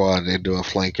troop squad into a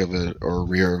flank of it or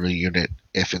rear of a unit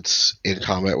if it's in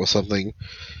combat with something,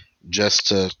 just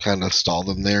to kind of stall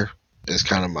them there, is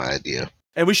kind of my idea.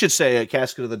 And we should say a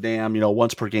Casket of the Dam,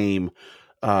 once per game,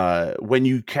 when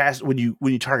you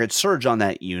target surge on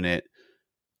that unit,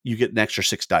 you get an extra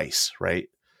 6 dice, right?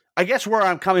 I guess where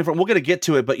I'm coming from, we're going to get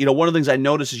to it, but one of the things I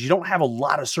noticed is you don't have a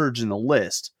lot of surge in the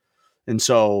list. And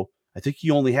so I think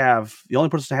the only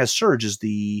person that has surge is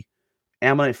the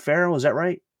Ammonite Pharaoh. Is that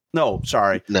right? No,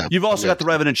 sorry. No, you've also got the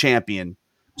Revenant Champion.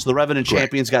 So the Revenant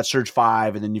Champion's got surge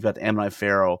 5, and then you've got the Ammonite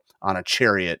Pharaoh on a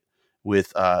chariot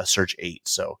with surge 8.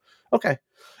 So, okay.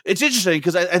 It's interesting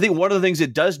because I think one of the things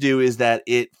it does do is that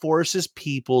it forces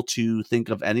people to think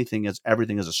of everything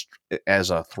as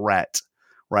a threat,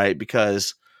 right?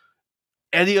 Because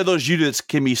any of those units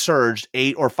can be surged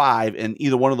 8 or 5, and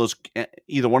either one of those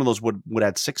would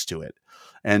add 6 to it.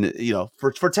 And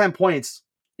for 10 points,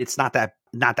 it's not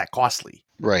that costly.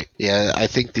 Right. Yeah, I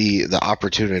think the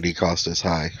opportunity cost is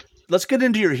high. Let's get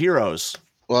into your heroes.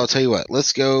 Well, I'll tell you what.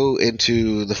 Let's go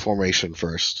into the formation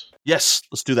first. Yes,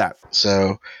 let's do that.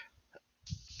 So,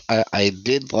 I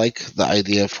did like the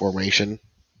idea of formation.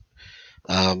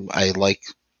 I like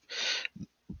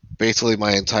basically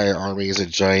my entire army is a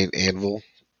giant anvil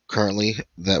currently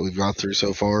that we've gone through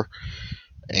so far.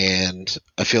 And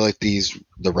I feel like the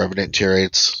Revenant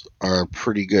Chariots are a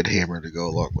pretty good hammer to go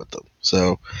along with them.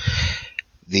 So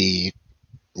the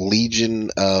Legion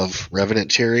of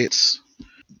Revenant Chariots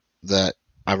that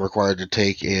I'm required to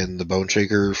take in the Bone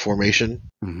Shaker formation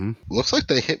looks like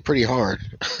they hit pretty hard.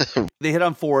 They hit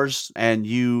on 4s, and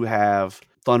you have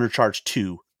Thunder Charge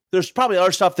 2. There's probably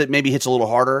other stuff that maybe hits a little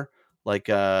harder. Like,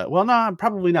 no,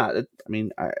 probably not. I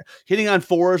mean, hitting on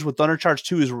 4s with Thunder Charge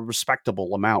 2 is a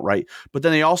respectable amount, right? But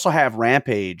then they also have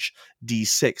Rampage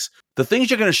D6. The things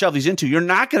you're going to shove these into, you're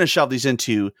not going to shove these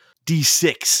into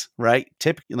D6, right?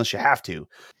 Typically, unless you have to.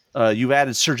 you've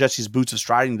added Sir Jesse's Boots of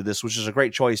Striding to this, which is a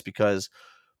great choice because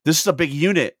this is a big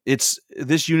unit.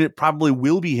 This unit probably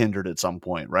will be hindered at some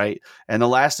point, right? And the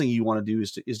last thing you want to do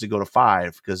is to go to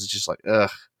 5 because it's just like,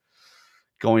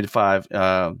 going to 5.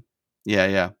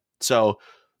 Yeah. So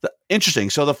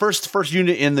interesting. So the first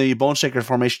unit in the Bone Shaker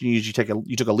formation you took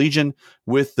a Legion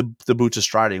with the Boots of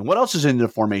Striding. What else is in the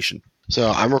formation? So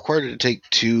I'm required to take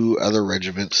 2 other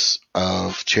regiments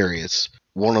of chariots.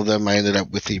 One of them I ended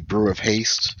up with the Brew of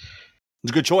Haste.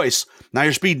 It's a good choice. Now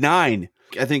you're speed 9.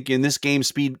 I think in this game,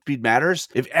 speed matters.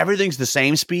 If everything's the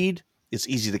same speed, it's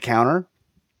easy to counter.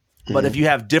 But if you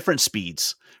have different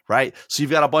speeds, right? So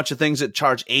you've got a bunch of things that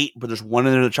charge 8, but there's one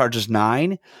in there that charges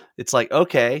 9. It's like,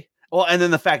 okay. Well, and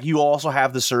then the fact you also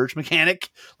have the surge mechanic,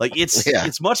 like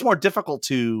it's much more difficult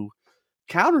to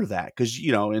counter that because,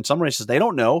 in some races, they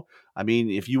don't know. I mean,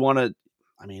 if you want to,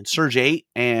 surge 8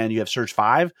 and you have surge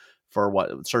 5 for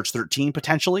what? Surge 13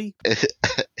 potentially?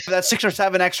 That's 6 or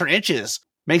 7 extra inches.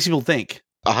 Makes people think.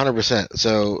 100%.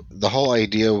 So the whole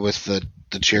idea with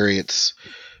the chariots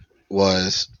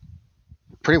was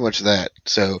pretty much that.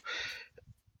 So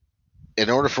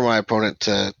in order for my opponent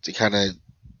to kind of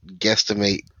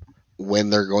guesstimate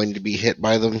when they're going to be hit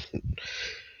by them,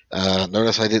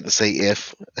 notice I didn't say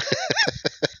if.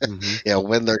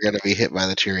 When they're going to be hit by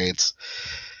the chariots.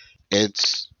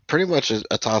 It's pretty much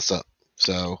a toss-up.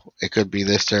 So it could be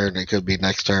this turn, it could be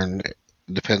next turn. It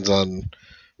depends on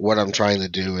what I'm trying to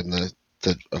do, and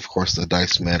of course the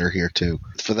dice matter here too.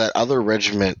 For that other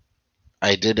regiment,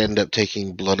 I did end up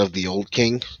taking Blood of the Old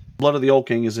King. Blood of the Old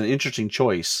King is an interesting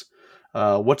choice.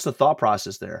 What's the thought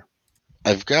process there?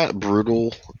 I've got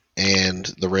Brutal and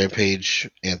the Rampage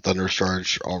and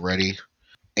Thundercharge already,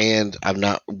 and I'm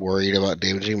not worried about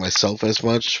damaging myself as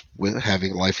much with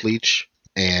having Life Leech,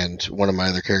 and one of my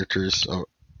other characters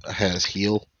has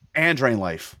Heal. And Drain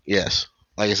Life. Yes.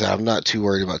 Like I said, I'm not too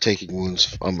worried about taking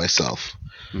wounds on myself.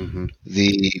 Mm-hmm.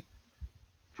 The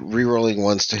rerolling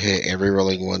ones to hit and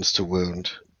rerolling ones to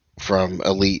wound from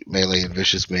Elite Melee and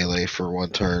Vicious Melee for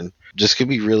 1 turn just could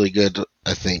be really good,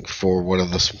 I think, for one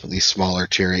of these smaller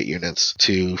chariot units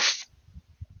to,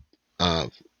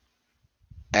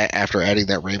 after adding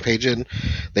that Rampage in,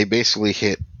 they basically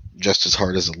hit just as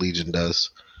hard as a Legion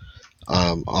does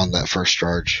on that first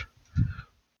charge.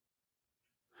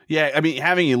 Yeah,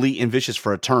 having Elite and Vicious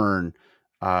for a turn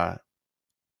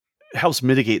helps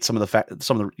mitigate some of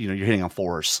the you're hitting on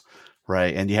force,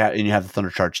 right? And you have the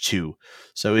Thunder Charge too,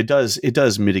 so it does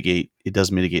mitigate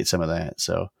some of that.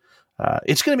 So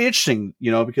it's going to be interesting,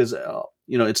 because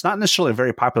it's not necessarily a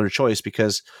very popular choice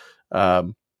because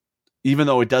even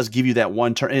though it does give you that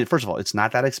 1 turn, and first of all, it's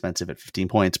not that expensive at 15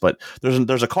 points, but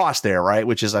there's a cost there, right?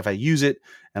 Which is if I use it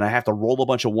and I have to roll a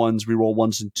bunch of ones, reroll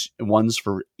ones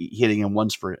for hitting and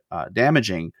ones for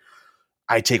damaging,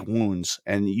 I take wounds.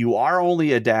 And you are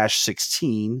only a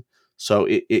 -16, so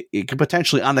it could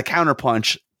potentially, on the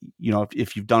counterpunch,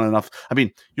 if you've done enough.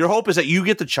 Your hope is that you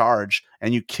get the charge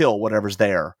and you kill whatever's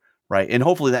there, right? And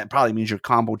hopefully that probably means you're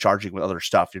combo charging with other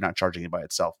stuff. You're not charging it by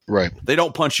itself. Right. They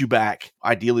don't punch you back.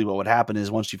 Ideally, what would happen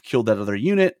is once you've killed that other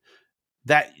unit,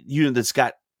 that unit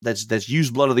that's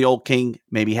used Blood of the Old King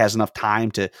maybe has enough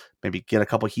time to maybe get a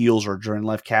couple heals or Drain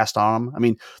Life cast on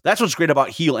them. That's what's great about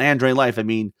heal and Drain Life.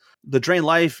 The Drain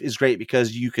Life is great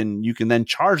because you can then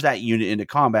charge that unit into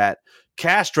combat,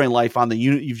 cast Drain Life on the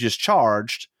unit you've just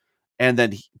charged, and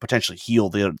then potentially heal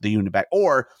the unit back.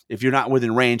 Or if you're not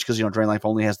within range, because Drain Life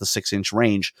only has the 6-inch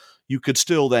range, you could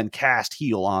still then cast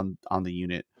heal on the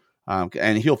unit.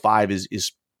 And heal 5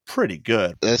 is pretty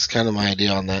good. That's kind of my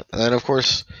idea on that. And then, of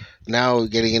course, now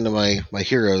getting into my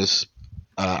heroes,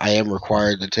 I am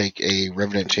required to take a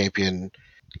Revenant Champion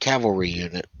cavalry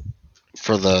unit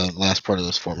for the last part of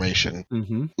this formation.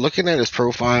 Mm-hmm. Looking at his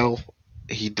profile,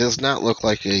 he does not look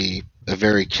like a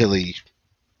very killy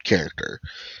character.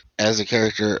 As a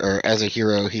character, or as a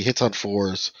hero, he hits on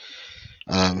 4s.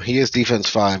 He is defense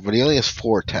 5, but he only has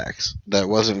 4 attacks. That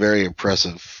wasn't very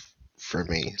impressive for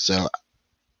me. So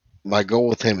my goal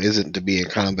with him isn't to be in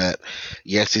combat.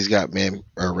 Yes, he's got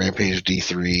Rampage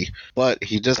D3, but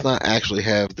he does not actually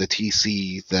have the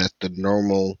TC that the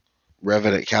normal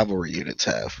Revenant cavalry units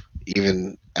have.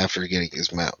 Even after getting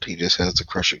his mount, he just has the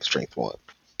Crushing Strength 1.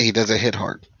 He doesn't hit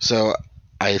hard. So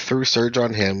I threw Surge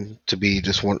on him to be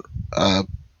just an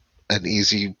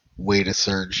easy way to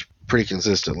surge pretty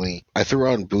consistently. I threw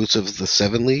on Boots of the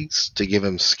 7 Leagues to give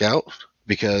him Scout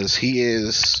because he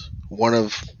is one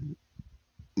of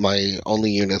my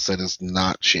only units that is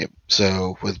not ship.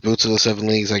 So with Boots of the 7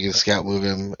 Leagues, I can Scout move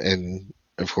him and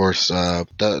Of course,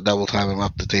 double time him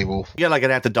up the table. Yeah, like I'd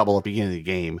have to double at the beginning of the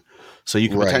game. So you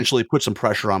can Right. potentially put some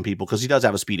pressure on people because he does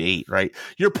have a speed 8, right?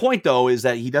 Your point, though, is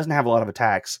that he doesn't have a lot of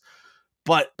attacks,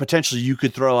 but potentially you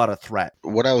could throw out a threat.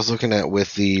 What I was looking at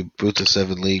with the Boots of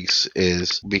Seven Leagues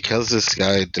is because this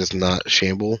guy does not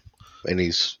shamble, and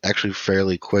he's actually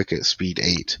fairly quick at speed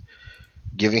 8,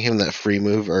 giving him that free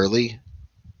move early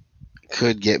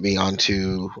could get me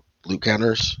onto loot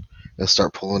counters and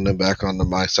start pulling them back onto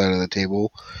my side of the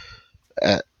table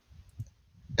at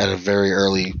a very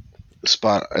early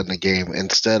spot in the game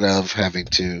instead of having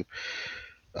to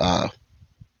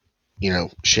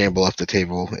shamble up the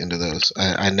table into those.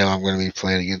 I know I'm going to be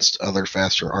playing against other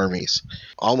faster armies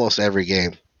almost every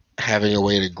game. Having a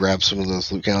way to grab some of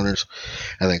those loot counters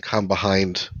and then come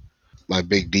behind my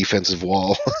big defensive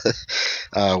wall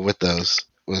with those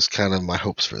was kind of my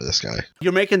hopes for this guy.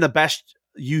 You're making the best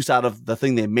use out of the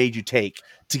thing they made you take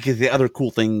to get the other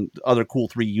cool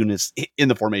 3 units in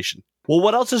the formation. Well,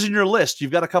 what else is in your list?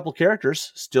 You've got a couple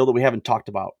characters still that we haven't talked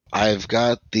about. I've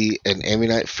got an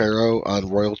Ammonite Pharaoh on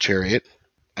Royal Chariot.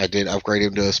 I did upgrade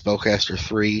him to a Spellcaster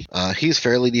 3. He's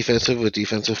fairly defensive with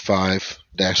defensive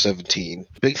 5-17.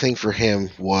 Big thing for him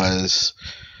was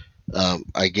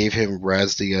I gave him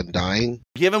Raz the Undying.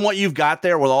 Given what you've got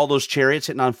there with all those chariots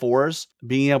hitting on 4s,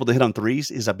 being able to hit on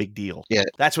 3s is a big deal. Yeah.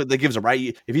 That's what that gives him,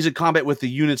 right? If he's in combat with the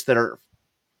units that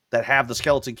have the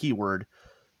skeleton keyword,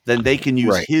 then they can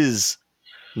use his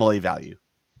melee value.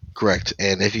 Correct.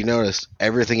 And if you notice,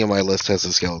 everything in my list has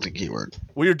a skeleton keyword.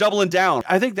 Well, you're doubling down.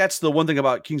 I think that's the one thing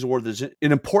about Kings of War that's an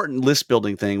important list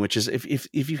building thing, which is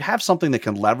if you have something that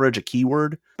can leverage a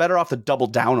keyword, better off to double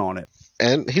down on it.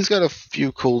 And he's got a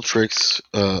few cool tricks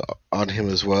on him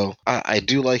as well. I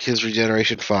do like his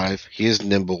regeneration 5. He is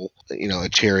nimble. A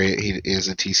chariot. He is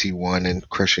a TC1 and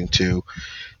crushing 2.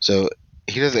 So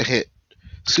he doesn't hit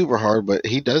super hard, but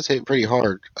he does hit pretty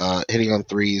hard, hitting on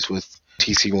 3s with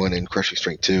TC1 and crushing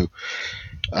strength 2.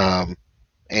 And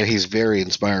he's very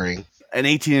inspiring. An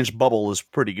 18-inch bubble is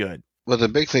pretty good. Well, the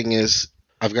big thing is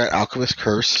I've got Alchemist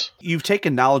Curse. You've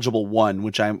taken Knowledgeable 1,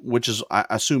 which is I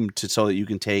assume so that you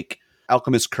can take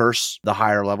Alchemist Curse, the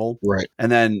higher level. Right.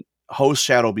 And then Host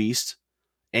Shadow Beast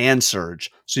and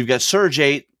Surge. So you've got Surge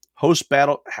 8, Host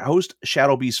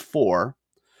Shadow Beast 4,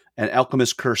 and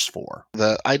Alchemist Curse 4.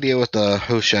 The idea with the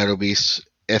Host Shadow Beast,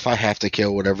 if I have to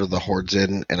kill whatever the horde's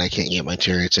in and I can't get my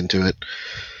chariots into it,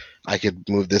 I could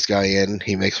move this guy in.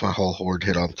 He makes my whole horde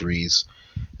hit on 3s.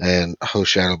 And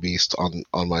Host Shadow Beast on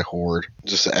my horde.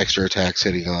 Just the extra attacks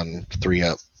hitting on 3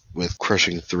 up with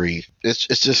crushing 3. It's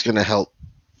just going to help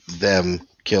them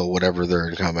kill whatever they're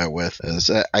in combat with. As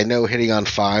I know hitting on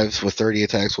 5s with 30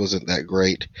 attacks wasn't that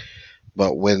great,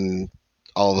 but when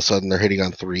all of a sudden they're hitting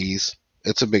on 3s,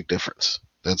 it's a big difference.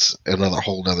 That's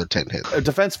whole other 10 hits. A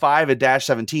defense 5 at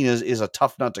 -17 is a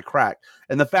tough nut to crack.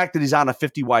 And the fact that he's on a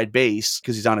 50 wide base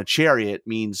because he's on a chariot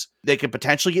means they could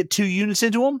potentially get 2 units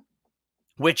into him,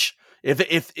 which if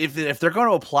they're going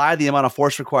to apply the amount of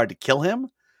force required to kill him,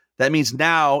 that means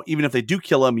now, even if they do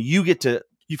kill him, you've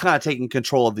kind of taken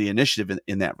control of the initiative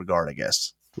in that regard, I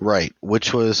guess. Right.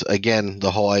 Which was, again, the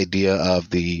whole idea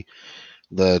of the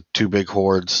 2 big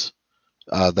hordes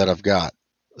that I've got.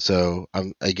 So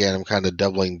I'm kind of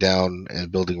doubling down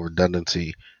and building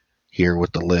redundancy here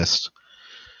with the list.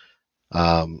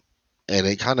 And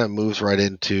it kind of moves right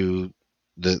into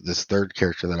this third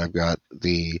character that I've got,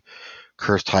 the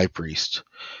Cursed High Priest,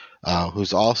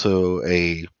 who's also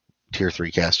a tier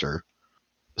 3 caster.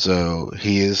 So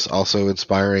he is also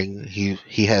inspiring.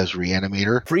 He has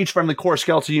Reanimator. For each friendly core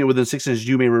skeleton unit within 6 inches,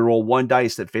 you may reroll 1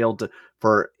 dice that failed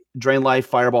for Drain Life,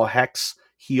 Fireball, Hex,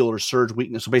 Heal, or Surge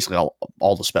weakness. So basically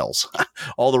all the spells,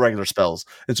 all the regular spells.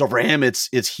 And so for him, it's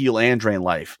Heal and Drain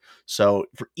Life. So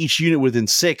for each unit within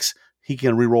 6, he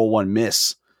can reroll 1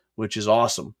 miss, which is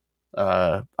awesome.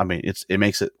 It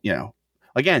makes it,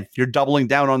 again, you're doubling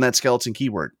down on that skeleton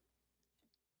keyword.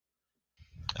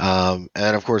 And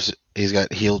of course, he's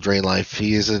got Heal, Drain Life.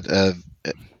 He is a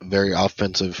very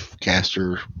offensive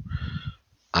caster.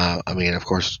 Of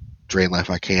course, Drain Life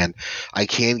I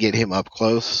can get him up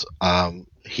close.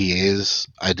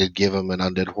 I did give him an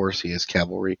undead horse. He is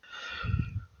cavalry.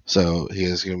 So he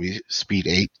is going to be speed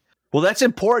 8. Well, that's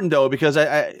important though, because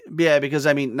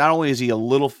not only is he a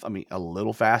little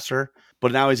faster,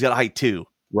 but now he's got height 2.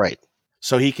 Right.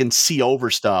 So he can see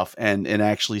over stuff and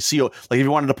actually see, like if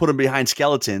you wanted to put him behind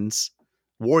skeletons,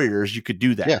 warriors, you could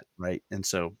do that. Yeah. Right. And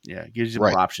so, it gives you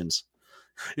more options.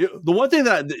 The one thing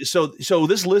so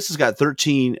this list has got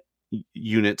 13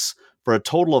 units for a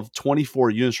total of 24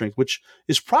 unit strength, which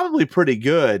is probably pretty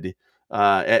good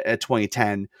at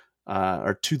 2010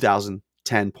 or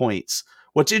 2010 points.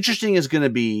 What's interesting is going to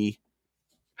be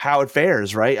how it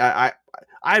fares, right?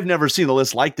 I've never seen a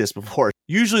list like this before.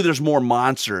 Usually there's more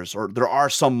monsters, or there are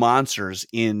some monsters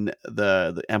in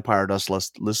the Empire Dust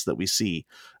list that we see.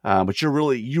 But you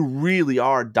really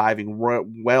are diving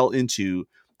well into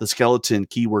the skeleton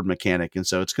keyword mechanic. And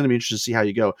so it's going to be interesting to see how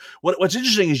you go. What's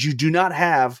interesting is you do not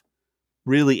have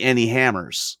really any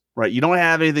hammers, right? You don't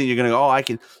have anything you're going to go, oh, I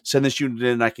can send this unit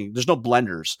in. There's no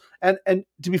blenders. And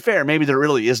to be fair, maybe there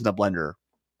really isn't a blender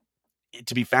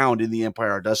to be found in the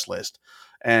Empire Dust list.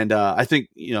 And I think,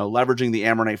 leveraging the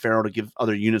Ammonite Pharaoh to give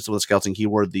other units with a skeleton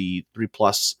keyword the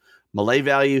 3+ melee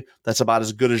value, that's about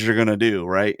as good as you're going to do,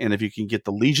 right? And if you can get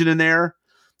the Legion in there,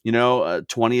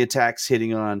 20 attacks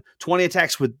hitting on 20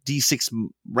 attacks with D6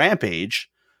 Rampage,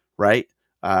 right?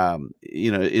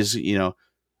 It's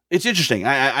interesting.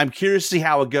 I'm curious to see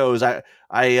how it goes.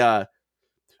 I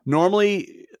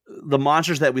normally the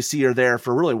monsters that we see are there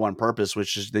for really one purpose,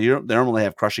 which is they normally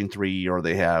have Crushing 3 or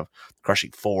they have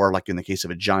Crushing 4, like in the case of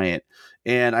a giant.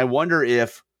 And I wonder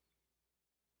if,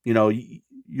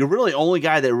 you're really only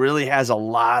guy that really has a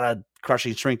lot of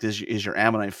crushing strength is your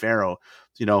Ammonite Pharaoh.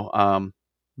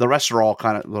 The rest are all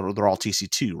they're all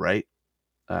TC2, right?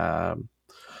 So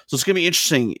it's going to be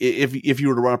interesting if you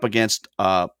were to run up against,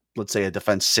 let's say, a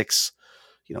defense 6,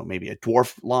 maybe a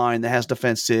dwarf line that has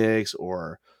defense 6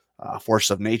 or Force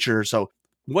of Nature. So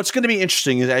what's going to be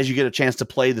interesting is as you get a chance to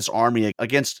play this army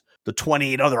against the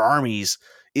 28 other armies,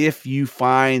 if you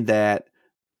find that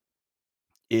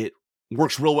it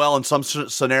works real well in some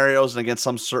scenarios and against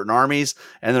some certain armies,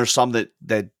 and there's some that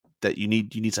you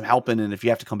need some help in, and if you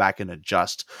have to come back and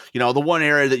adjust, the one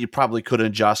area that you probably could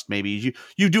adjust, maybe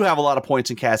you do have a lot of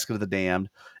points in Casket of the Damned,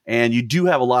 and you do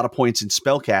have a lot of points in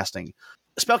spellcasting.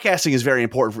 Spellcasting is very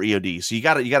important for EOD, so you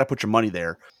got to put your money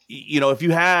there. If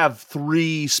you have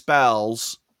 3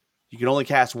 spells, you can only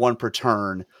cast 1 per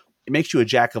turn. It makes you a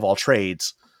jack of all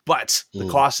trades, but the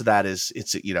cost of that is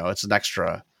it's an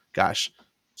extra,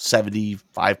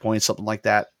 75 points, something like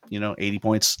that. 80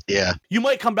 points. Yeah. You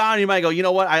might come down and you might go, you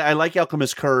know what? I like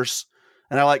Alchemist Curse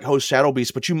and I like Host Shadow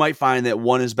Beast, but you might find that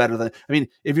one is better than.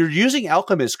 If you're using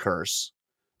Alchemist Curse,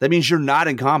 that means you're not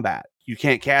in combat. You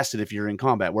can't cast it if you're in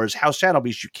combat, whereas House Shadow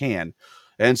Beast you can.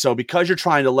 And so because you're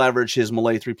trying to leverage his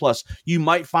melee 3+, you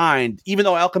might find, even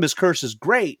though Alchemist Curse is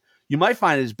great, you might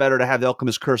find it's better to have the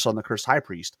Alchemist Curse on the Cursed High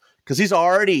Priest because he's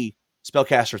already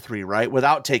Spellcaster 3, right?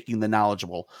 Without taking the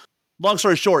Knowledgeable. Long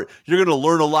story short, you're going to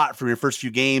learn a lot from your first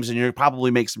few games and you'll probably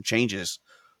make some changes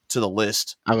to the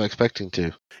list. I'm expecting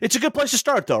to. It's a good place to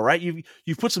start though, right?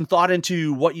 You've put some thought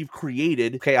into what you've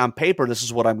created. Okay, on paper, this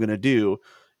is what I'm going to do.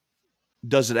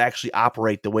 Does it actually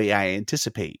operate the way I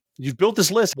anticipate? You've built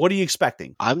this list. What are you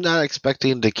expecting? I'm not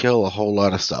expecting to kill a whole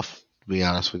lot of stuff, to be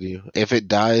honest with you. If it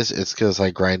dies, it's because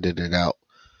I grinded it out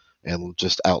and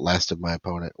just outlasted my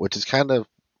opponent, which is kind of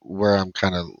where I'm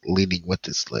kind of leaning with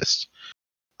this list.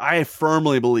 I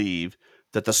firmly believe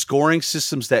that the scoring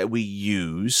systems that we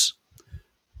use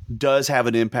does have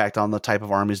an impact on the type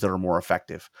of armies that are more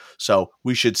effective. So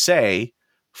we should say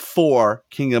for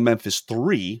King of Memphis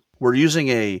 3, we're using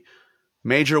a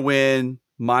major win,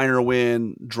 minor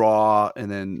win, draw,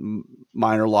 and then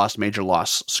minor loss, major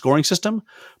loss scoring system,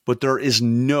 but there is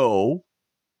no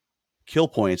kill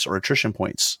points or attrition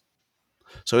points.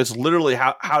 So it's literally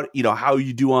how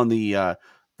you do on the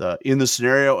in the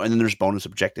scenario, and then there's bonus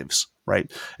objectives,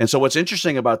 right? And so what's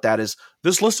interesting about that is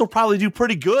this list will probably do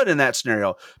pretty good in that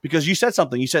scenario because you said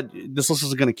something. You said this list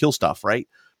is going to kill stuff, right?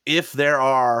 If there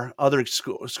are other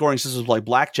scoring systems like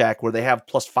Blackjack where they have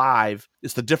 +5,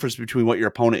 it's the difference between what your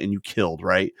opponent and you killed,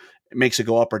 right? It makes it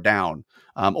go up or down.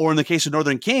 Or in the case of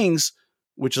Northern Kings,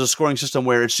 which is a scoring system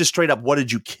where it's just straight up, what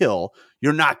did you kill?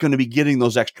 You're not going to be getting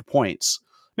those extra points.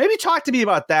 Maybe talk to me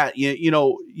about that.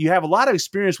 You have a lot of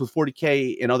experience with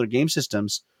 40K and other game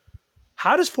systems.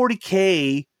 How does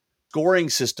 40K scoring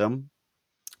system?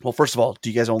 Well, first of all, do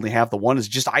you guys only have the one? Is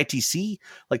it just ITC?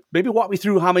 Like, maybe walk me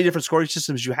through how many different scoring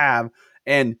systems you have,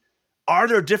 and are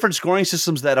there different scoring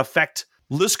systems that affect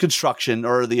list construction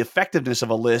or the effectiveness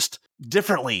of a list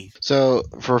differently? So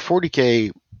for 40K,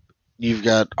 you've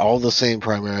got all the same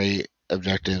primary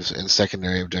objectives and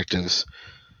secondary objectives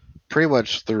pretty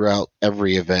much throughout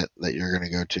every event that you're going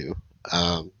to go to,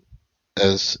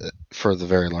 as for the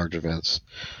very large events.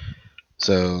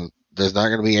 So there's not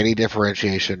going to be any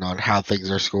differentiation on how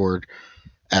things are scored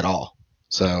at all.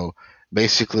 So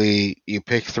basically, you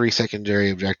pick 3 secondary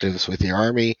objectives with your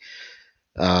army,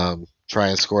 try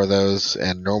and score those,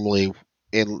 and normally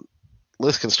in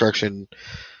list construction,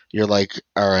 you're like,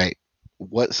 all right,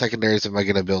 what secondaries am I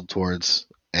going to build towards?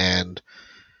 And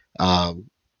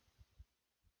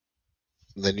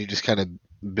then you just kind of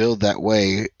build that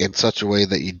way in such a way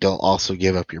that you don't also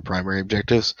give up your primary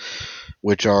objectives,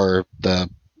 which are the,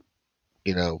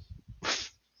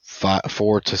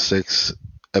 4 to 6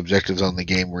 objectives on the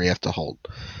game where you have to hold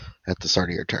at the start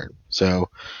of your turn. So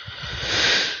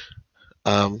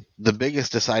the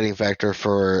biggest deciding factor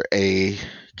for a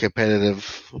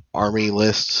competitive army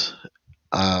list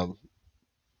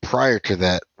prior to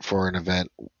that for an event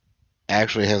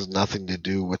actually has nothing to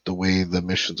do with the way the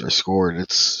missions are scored.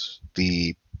 It's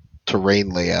the terrain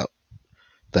layout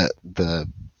that the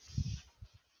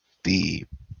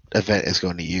event is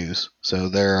going to use. So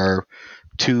there are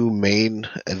 2 main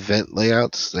event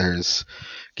layouts. There's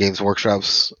Games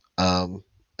Workshop's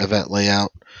event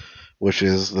layout, which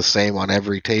is the same on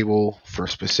every table for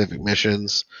specific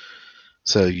missions.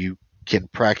 So you can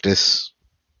practice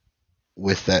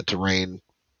with that terrain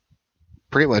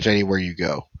pretty much anywhere you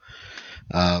go.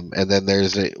 And then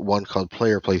there's one called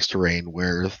Player Place Terrain,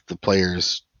 where the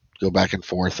players go back and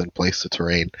forth and place the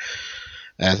terrain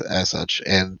as such.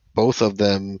 And both of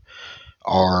them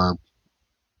are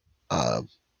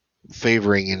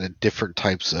favoring in different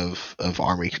types of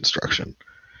army construction.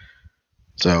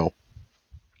 So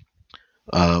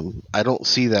I don't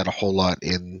see that a whole lot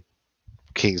in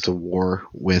Kings of War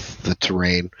with the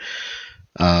terrain.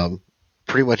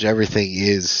 Pretty much everything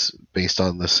is based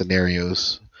on the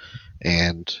scenarios,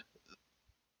 and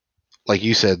like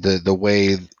you said, the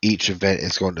way each event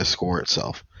is going to score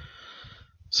itself.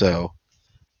 So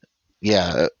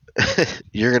yeah,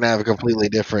 you're going to have a completely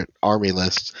different army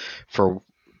list for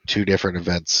 2 different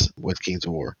events with Kings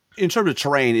of War. In terms of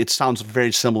terrain, it sounds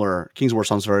very similar. Kings of War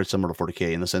sounds very similar to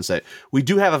 40K in the sense that we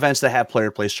do have events that have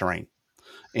player place terrain.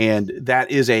 And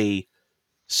that is a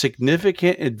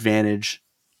significant advantage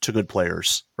to good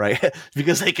players, right?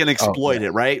 Because they can exploit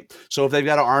it, right? So if they've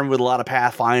got an army with a lot of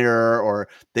Pathfinder, or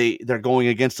they're going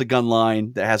against a gun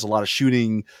line that has a lot of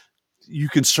shooting, you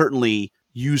can certainly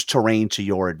use terrain to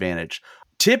your advantage.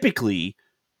 Typically,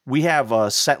 we have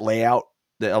a set layout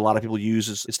that a lot of people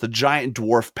use. It's the Giant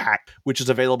Dwarf Pack, which is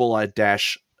available at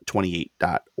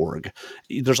 -28.org.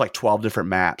 There's like 12 different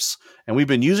maps, and we've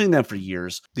been using them for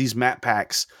years. These map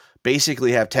packs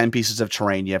basically have 10 pieces of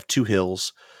terrain. You have 2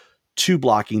 hills, 2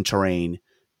 blocking terrain,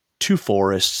 2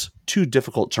 forests, 2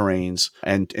 difficult terrains,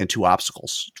 and 2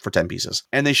 obstacles for 10 pieces.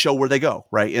 And they show where they go,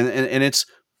 right? And it's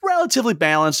relatively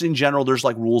balanced. In general, there's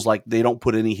like rules like they don't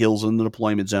put any hills in the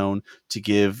deployment zone to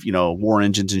give, war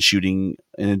engines and shooting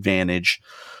an advantage.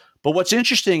 But what's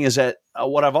interesting is that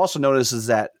what I've also noticed is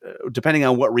that depending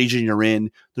on what region you're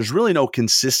in, there's really no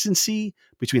consistency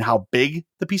between how big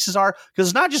the pieces are, because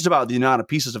it's not just about the amount of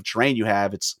pieces of terrain you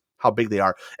have, it's how big they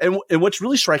are. And what's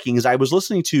really striking is I was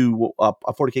listening to a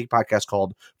 40K podcast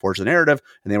called Forge the Narrative,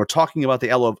 and they were talking about the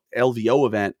LVO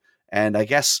event, and I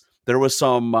guess there was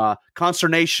some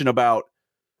consternation about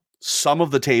some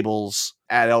of the tables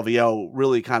at LVO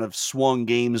really kind of swung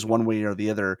games one way or the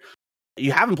other.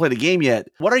 You haven't played a game yet.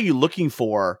 What are you looking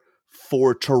for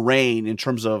terrain in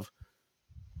terms of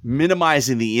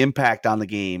minimizing the impact on the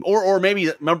game, or maybe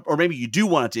you do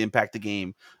want it to impact the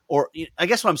game? Or I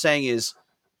guess what I'm saying is,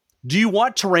 do you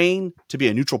want terrain to be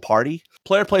a neutral party?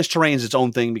 Player place terrain is its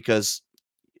own thing because,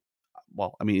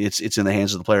 well, I mean, it's in the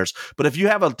hands of the players. But if you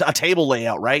have a table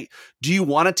layout, right? Do you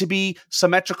want it to be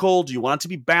symmetrical? Do you want it to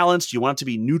be balanced? Do you want it to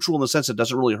be neutral in the sense that it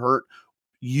doesn't really hurt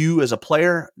you as a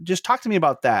player? Just talk to me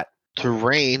about that.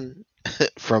 Terrain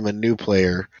from a new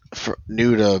player,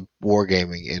 new to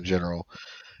wargaming in general,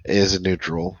 is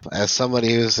neutral. As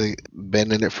somebody who's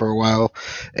been in it for a while,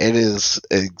 it is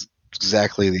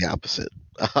exactly the opposite.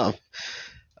 I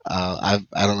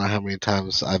don't know how many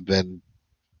times I've been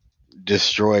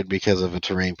destroyed because of a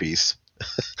terrain piece,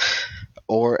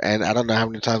 and I don't know how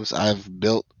many times I've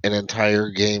built an entire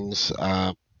game's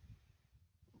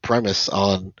premise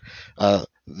on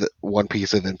the one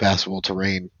piece of impassable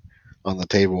terrain on the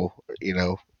table.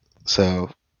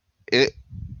 So it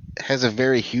has a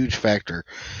very huge factor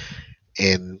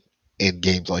in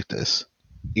games like this.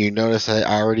 You notice I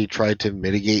already tried to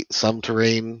mitigate some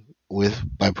terrain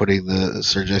by putting the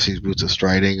Sir Jesse's Boots of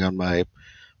Striding on my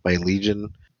Legion.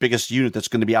 Biggest unit that's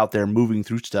going to be out there moving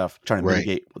through stuff, trying to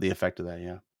mitigate the effect of that,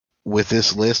 yeah. With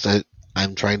this list,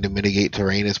 I'm trying to mitigate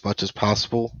terrain as much as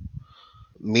possible.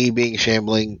 Me being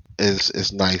shambling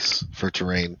is nice for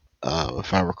terrain.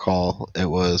 If I recall, it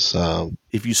was...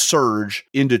 if you surge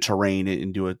into terrain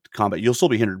and do a combat, you'll still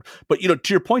be hindered. But,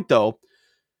 to your point, though,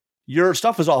 your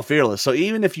stuff is all fearless. So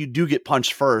even if you do get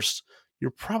punched first, you're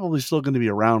probably still going to be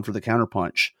around for the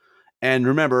counterpunch. And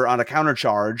remember, on a counter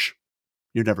charge,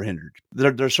 you're never hindered.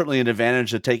 There's certainly an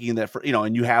advantage of taking that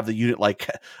and you have the unit like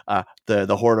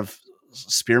the Horde of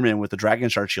spearman with the dragon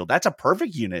shard shield. That's a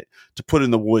perfect unit to put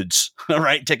in the woods,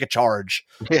 right? Take a charge.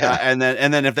 Yeah. And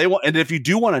then if they want, and if you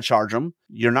do want to charge them,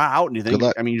 you're not out anything. Good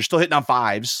luck. I mean, you're still hitting on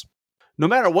 5s. No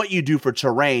matter what you do for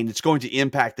terrain, it's going to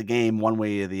impact the game one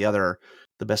way or the other.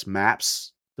 The best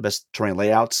maps, the best terrain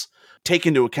layouts, take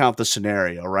into account the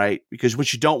scenario, right? Because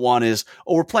what you don't want is,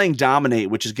 we're playing dominate,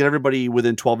 which is get everybody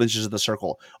within 12 inches of the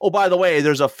circle. Oh, by the way,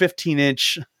 there's a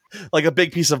 15-inch, like a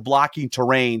big piece of blocking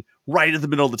terrain right at the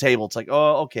middle of the table. It's like,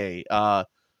 oh, okay.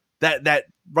 That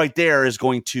right there is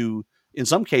going to, in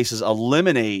some cases,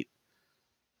 eliminate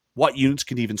what units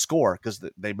can even score, because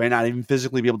they may not even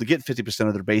physically be able to get 50%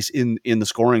 of their base in the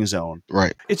scoring zone.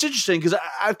 Right. It's interesting because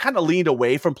I've kind of leaned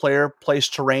away from player place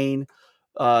terrain.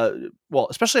 Well,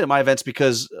 especially at my events,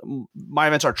 because my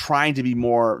events are trying to be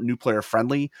more new player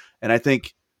friendly. And I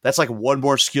think that's like one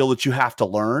more skill that you have to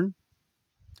learn,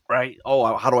 right?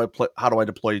 Oh, how do I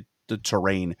deploy the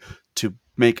terrain to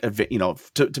make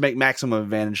to make maximum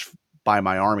advantage by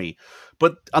my army?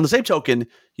 But on the same token,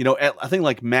 I think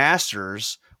like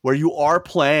Masters, where you are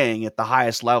playing at the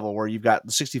highest level, where you've got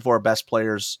the 64 best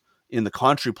players in the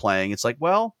country playing, it's like,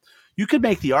 well, you could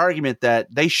make the argument that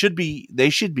they should be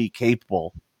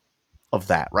capable of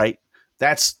that, right?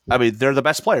 They're the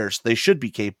best players. They should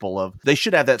be they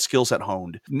should have that skill set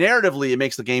honed. Narratively, it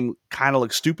makes the game kind of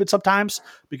look stupid sometimes,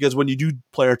 because when you do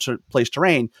place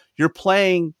terrain, you're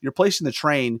placing the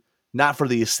terrain not for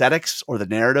the aesthetics or the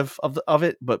narrative of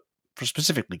it, but for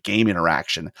specifically game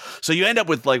interaction. So you end up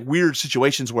with like weird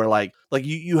situations where like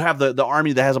you have the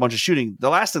army that has a bunch of shooting. The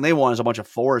last thing they want is a bunch of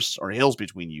forests or hills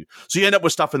between you. So you end up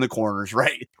with stuff in the corners,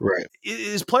 right? Right.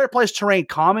 Is player place terrain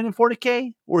common in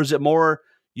 40K, or is it more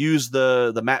use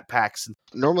the map packs?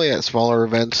 Normally at smaller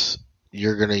events,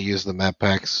 you're going to use the map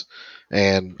packs,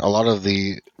 and a lot of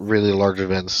the really large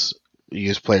events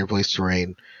use player place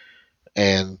terrain.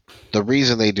 And the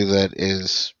reason they do that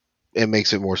is it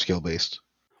makes it more skill based.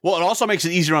 Well, it also makes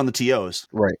it easier on the TOs.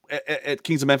 Right. At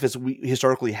Kings of Memphis, we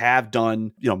historically have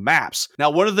done, maps. Now,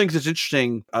 one of the things that's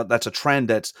interesting, that's a trend,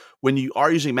 that's when you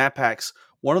are using map packs,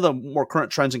 one of the more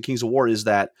current trends in Kings of War is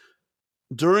that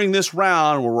during this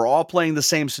round where we're all playing the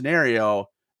same scenario,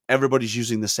 everybody's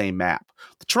using the same map.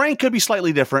 The terrain could be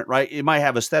slightly different, right? It might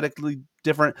have aesthetically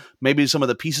different. Maybe some of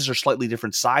the pieces are slightly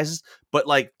different sizes, but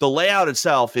like the layout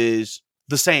itself is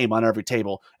the same on every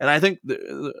table. And I think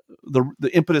the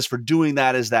impetus for doing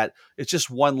that is that it's just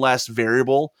one less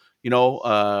variable,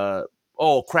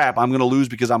 oh crap, I'm going to lose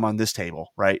because I'm on this table,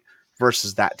 right?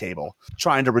 Versus that table,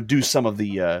 trying to reduce some of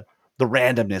the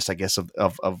randomness, I guess,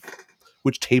 of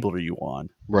which table are you on?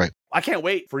 Right. I can't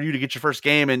wait for you to get your first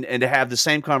game and to have the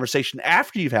same conversation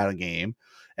after you've had a game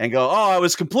and go, oh, I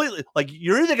was completely like,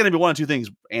 you're either going to be one of two things,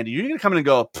 Andy. You're going to come in and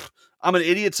go, I'm an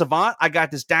idiot savant. I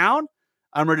got this down.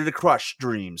 I'm ready to crush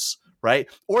dreams, right?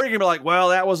 Or you're going to be like, well,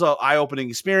 that was an eye-opening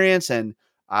experience and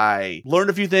I learned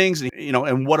a few things,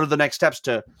 and what are the next steps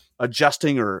to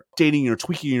adjusting or updating or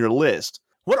tweaking your list?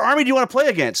 What army do you want to play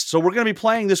against? So we're going to be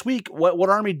playing this week. What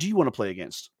army do you want to play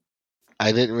against?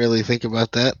 I didn't really think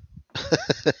about that.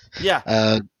 Yeah.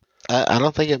 I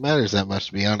don't think it matters that much,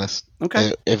 to be honest.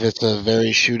 Okay. If it's a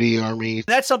very shooty army.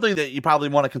 That's something that you probably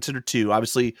want to consider too.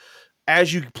 Obviously,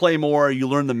 as you play more, you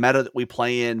learn the meta that we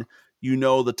play in. You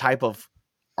know the type of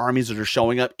armies that are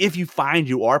showing up. If you find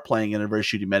you are playing in a very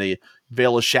shooty meta,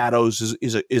 Veil of Shadows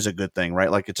is a good thing, right?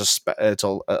 Like it's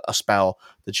a spell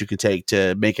that you can take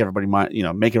to make everybody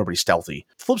make everybody stealthy.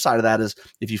 The flip side of that is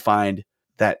if you find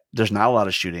that there's not a lot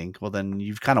of shooting, well then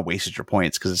you've kind of wasted your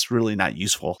points because it's really not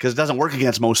useful because it doesn't work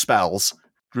against most spells.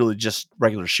 Really, just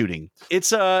regular shooting.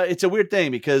 It's a weird thing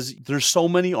because there's so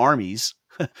many armies.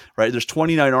 Right, there's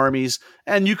 29 armies,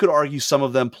 and you could argue some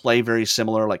of them play very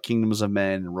similar, like Kingdoms of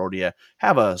Men and Rhodia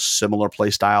have a similar play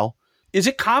style. Is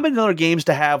it common in other games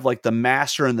to have like the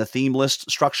master and the theme list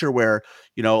structure where,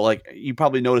 like you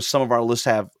probably noticed some of our lists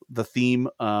have the theme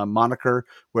moniker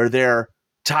where they're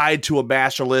tied to a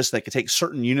master list that can take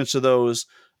certain units of those,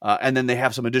 and then they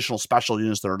have some additional special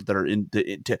units that are in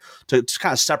to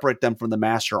kind of separate them from the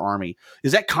master army.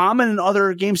 Is that common in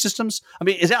other game systems? I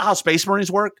mean, is that how Space Marines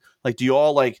work? Like, do you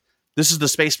all this is the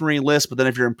Space Marine list, but then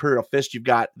if you're Imperial Fist, you've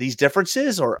got these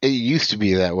differences? Or it used to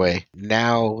be that way.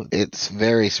 Now it's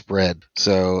very spread.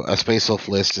 So a Space Wolf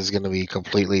list is going to be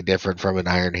completely different from an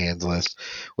Iron Hands list,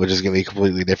 which is going to be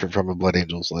completely different from a Blood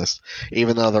Angels list,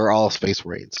 even though they're all Space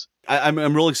Marines. I'm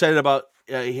really excited about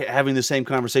having the same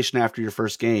conversation after your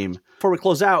first game. Before we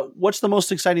close out, what's the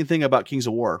most exciting thing about Kings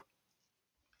of War?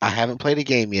 I haven't played a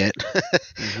game yet,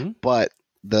 but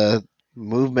the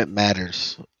movement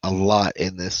matters a lot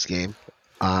in this game.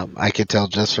 I can tell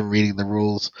just from reading the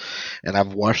rules, and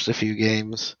I've watched a few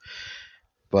games,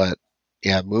 but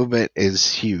Yeah, movement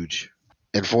is huge.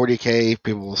 In 40K,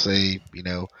 people will say,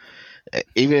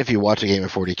 even if you watch a game at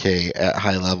 40K at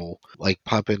high level, like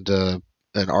pop into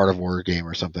an Art of War game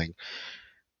or something,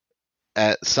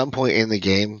 at some point in the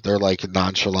game, they're like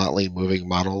nonchalantly moving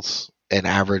models an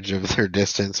average of their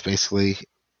distance, basically.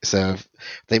 So if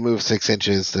they move 6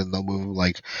 inches, then they'll move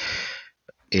like,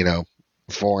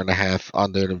 4.5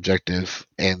 onto an objective,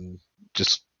 and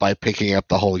just by picking up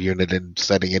the whole unit and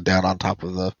setting it down on top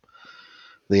of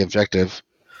the objective.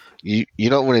 You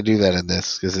don't want to do that in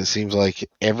this, because it seems like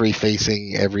every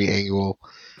facing, every angle,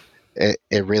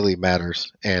 it really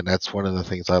matters, and that's one of the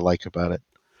things I like about it.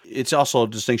 It's also a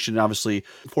distinction, obviously,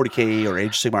 40K or Age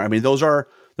of Sigmar. I mean,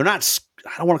 they're not,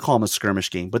 I don't want to call them a skirmish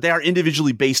game, but they are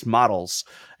individually based models.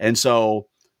 And so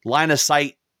line of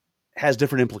sight has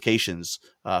different implications.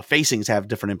 Facings have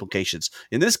different implications.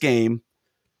 In this game,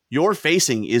 your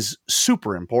facing is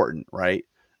super important, right?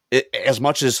 As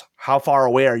much as how far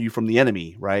away are you from the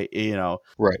enemy, right?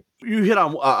 Right. You hit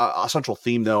on a central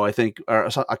theme, though, I think, or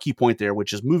a key point there,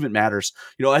 which is movement matters.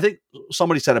 I think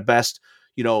somebody said it best.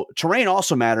 Terrain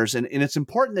also matters, and it's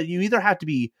important that you either have to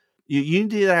be, you need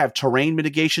to either have terrain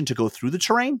mitigation to go through the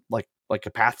terrain, like a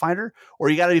Pathfinder, or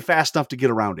you got to be fast enough to get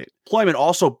around it. Deployment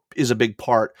also is a big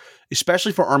part,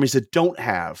 especially for armies that don't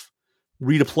have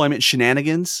redeployment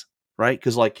shenanigans, right?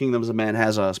 Because like Kingdoms of Men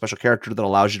has a special character that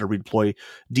allows you to redeploy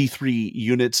D3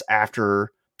 units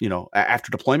after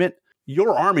deployment.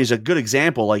 Your army is a good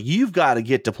example. Like, you've got to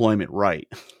get deployment right,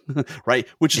 right?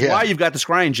 Which is why you've got the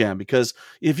Scrying Gem, because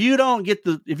if you don't get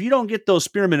those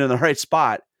spearmen in the right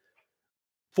spot,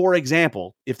 for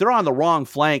example, if they're on the wrong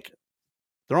flank,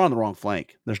 they're on the wrong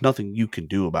flank. There's nothing you can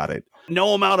do about it.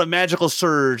 No amount of magical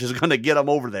surge is going to get them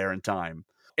over there in time.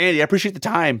 Andy, I appreciate the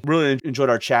time. Really enjoyed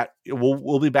our chat.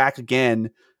 We'll be back again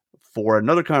for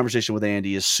another conversation with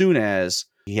Andy as soon as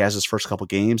he has his first couple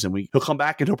games, and he'll come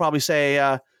back and he'll probably say,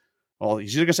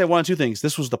 he's either going to say one of two things.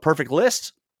 This was the perfect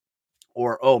list,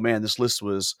 or, oh man, this list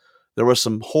there were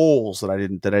some holes that I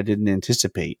didn't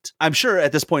anticipate. I'm sure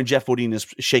at this point, Jeff Bodine is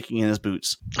shaking in his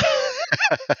boots.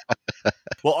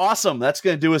 Well, awesome. That's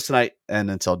going to do us tonight.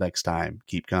 And until next time,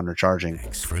 keep countercharging.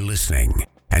 Thanks for listening.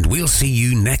 And we'll see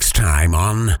you next time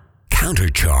on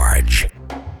Countercharge.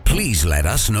 Please let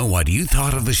us know what you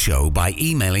thought of the show by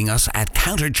emailing us at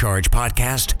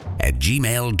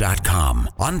counterchargepodcast@gmail.com,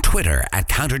 on Twitter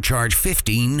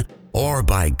 @countercharge15, or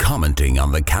by commenting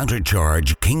on the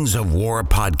Countercharge Kings of War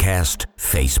podcast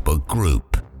Facebook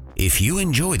group. If you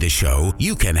enjoy the show,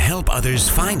 you can help others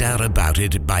find out about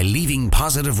it by leaving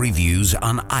positive reviews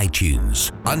on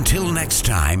iTunes. Until next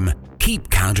time, keep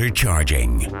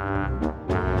countercharging.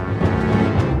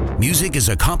 Music is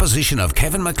a composition of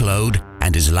Kevin MacLeod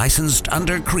and is licensed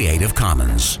under Creative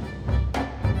Commons.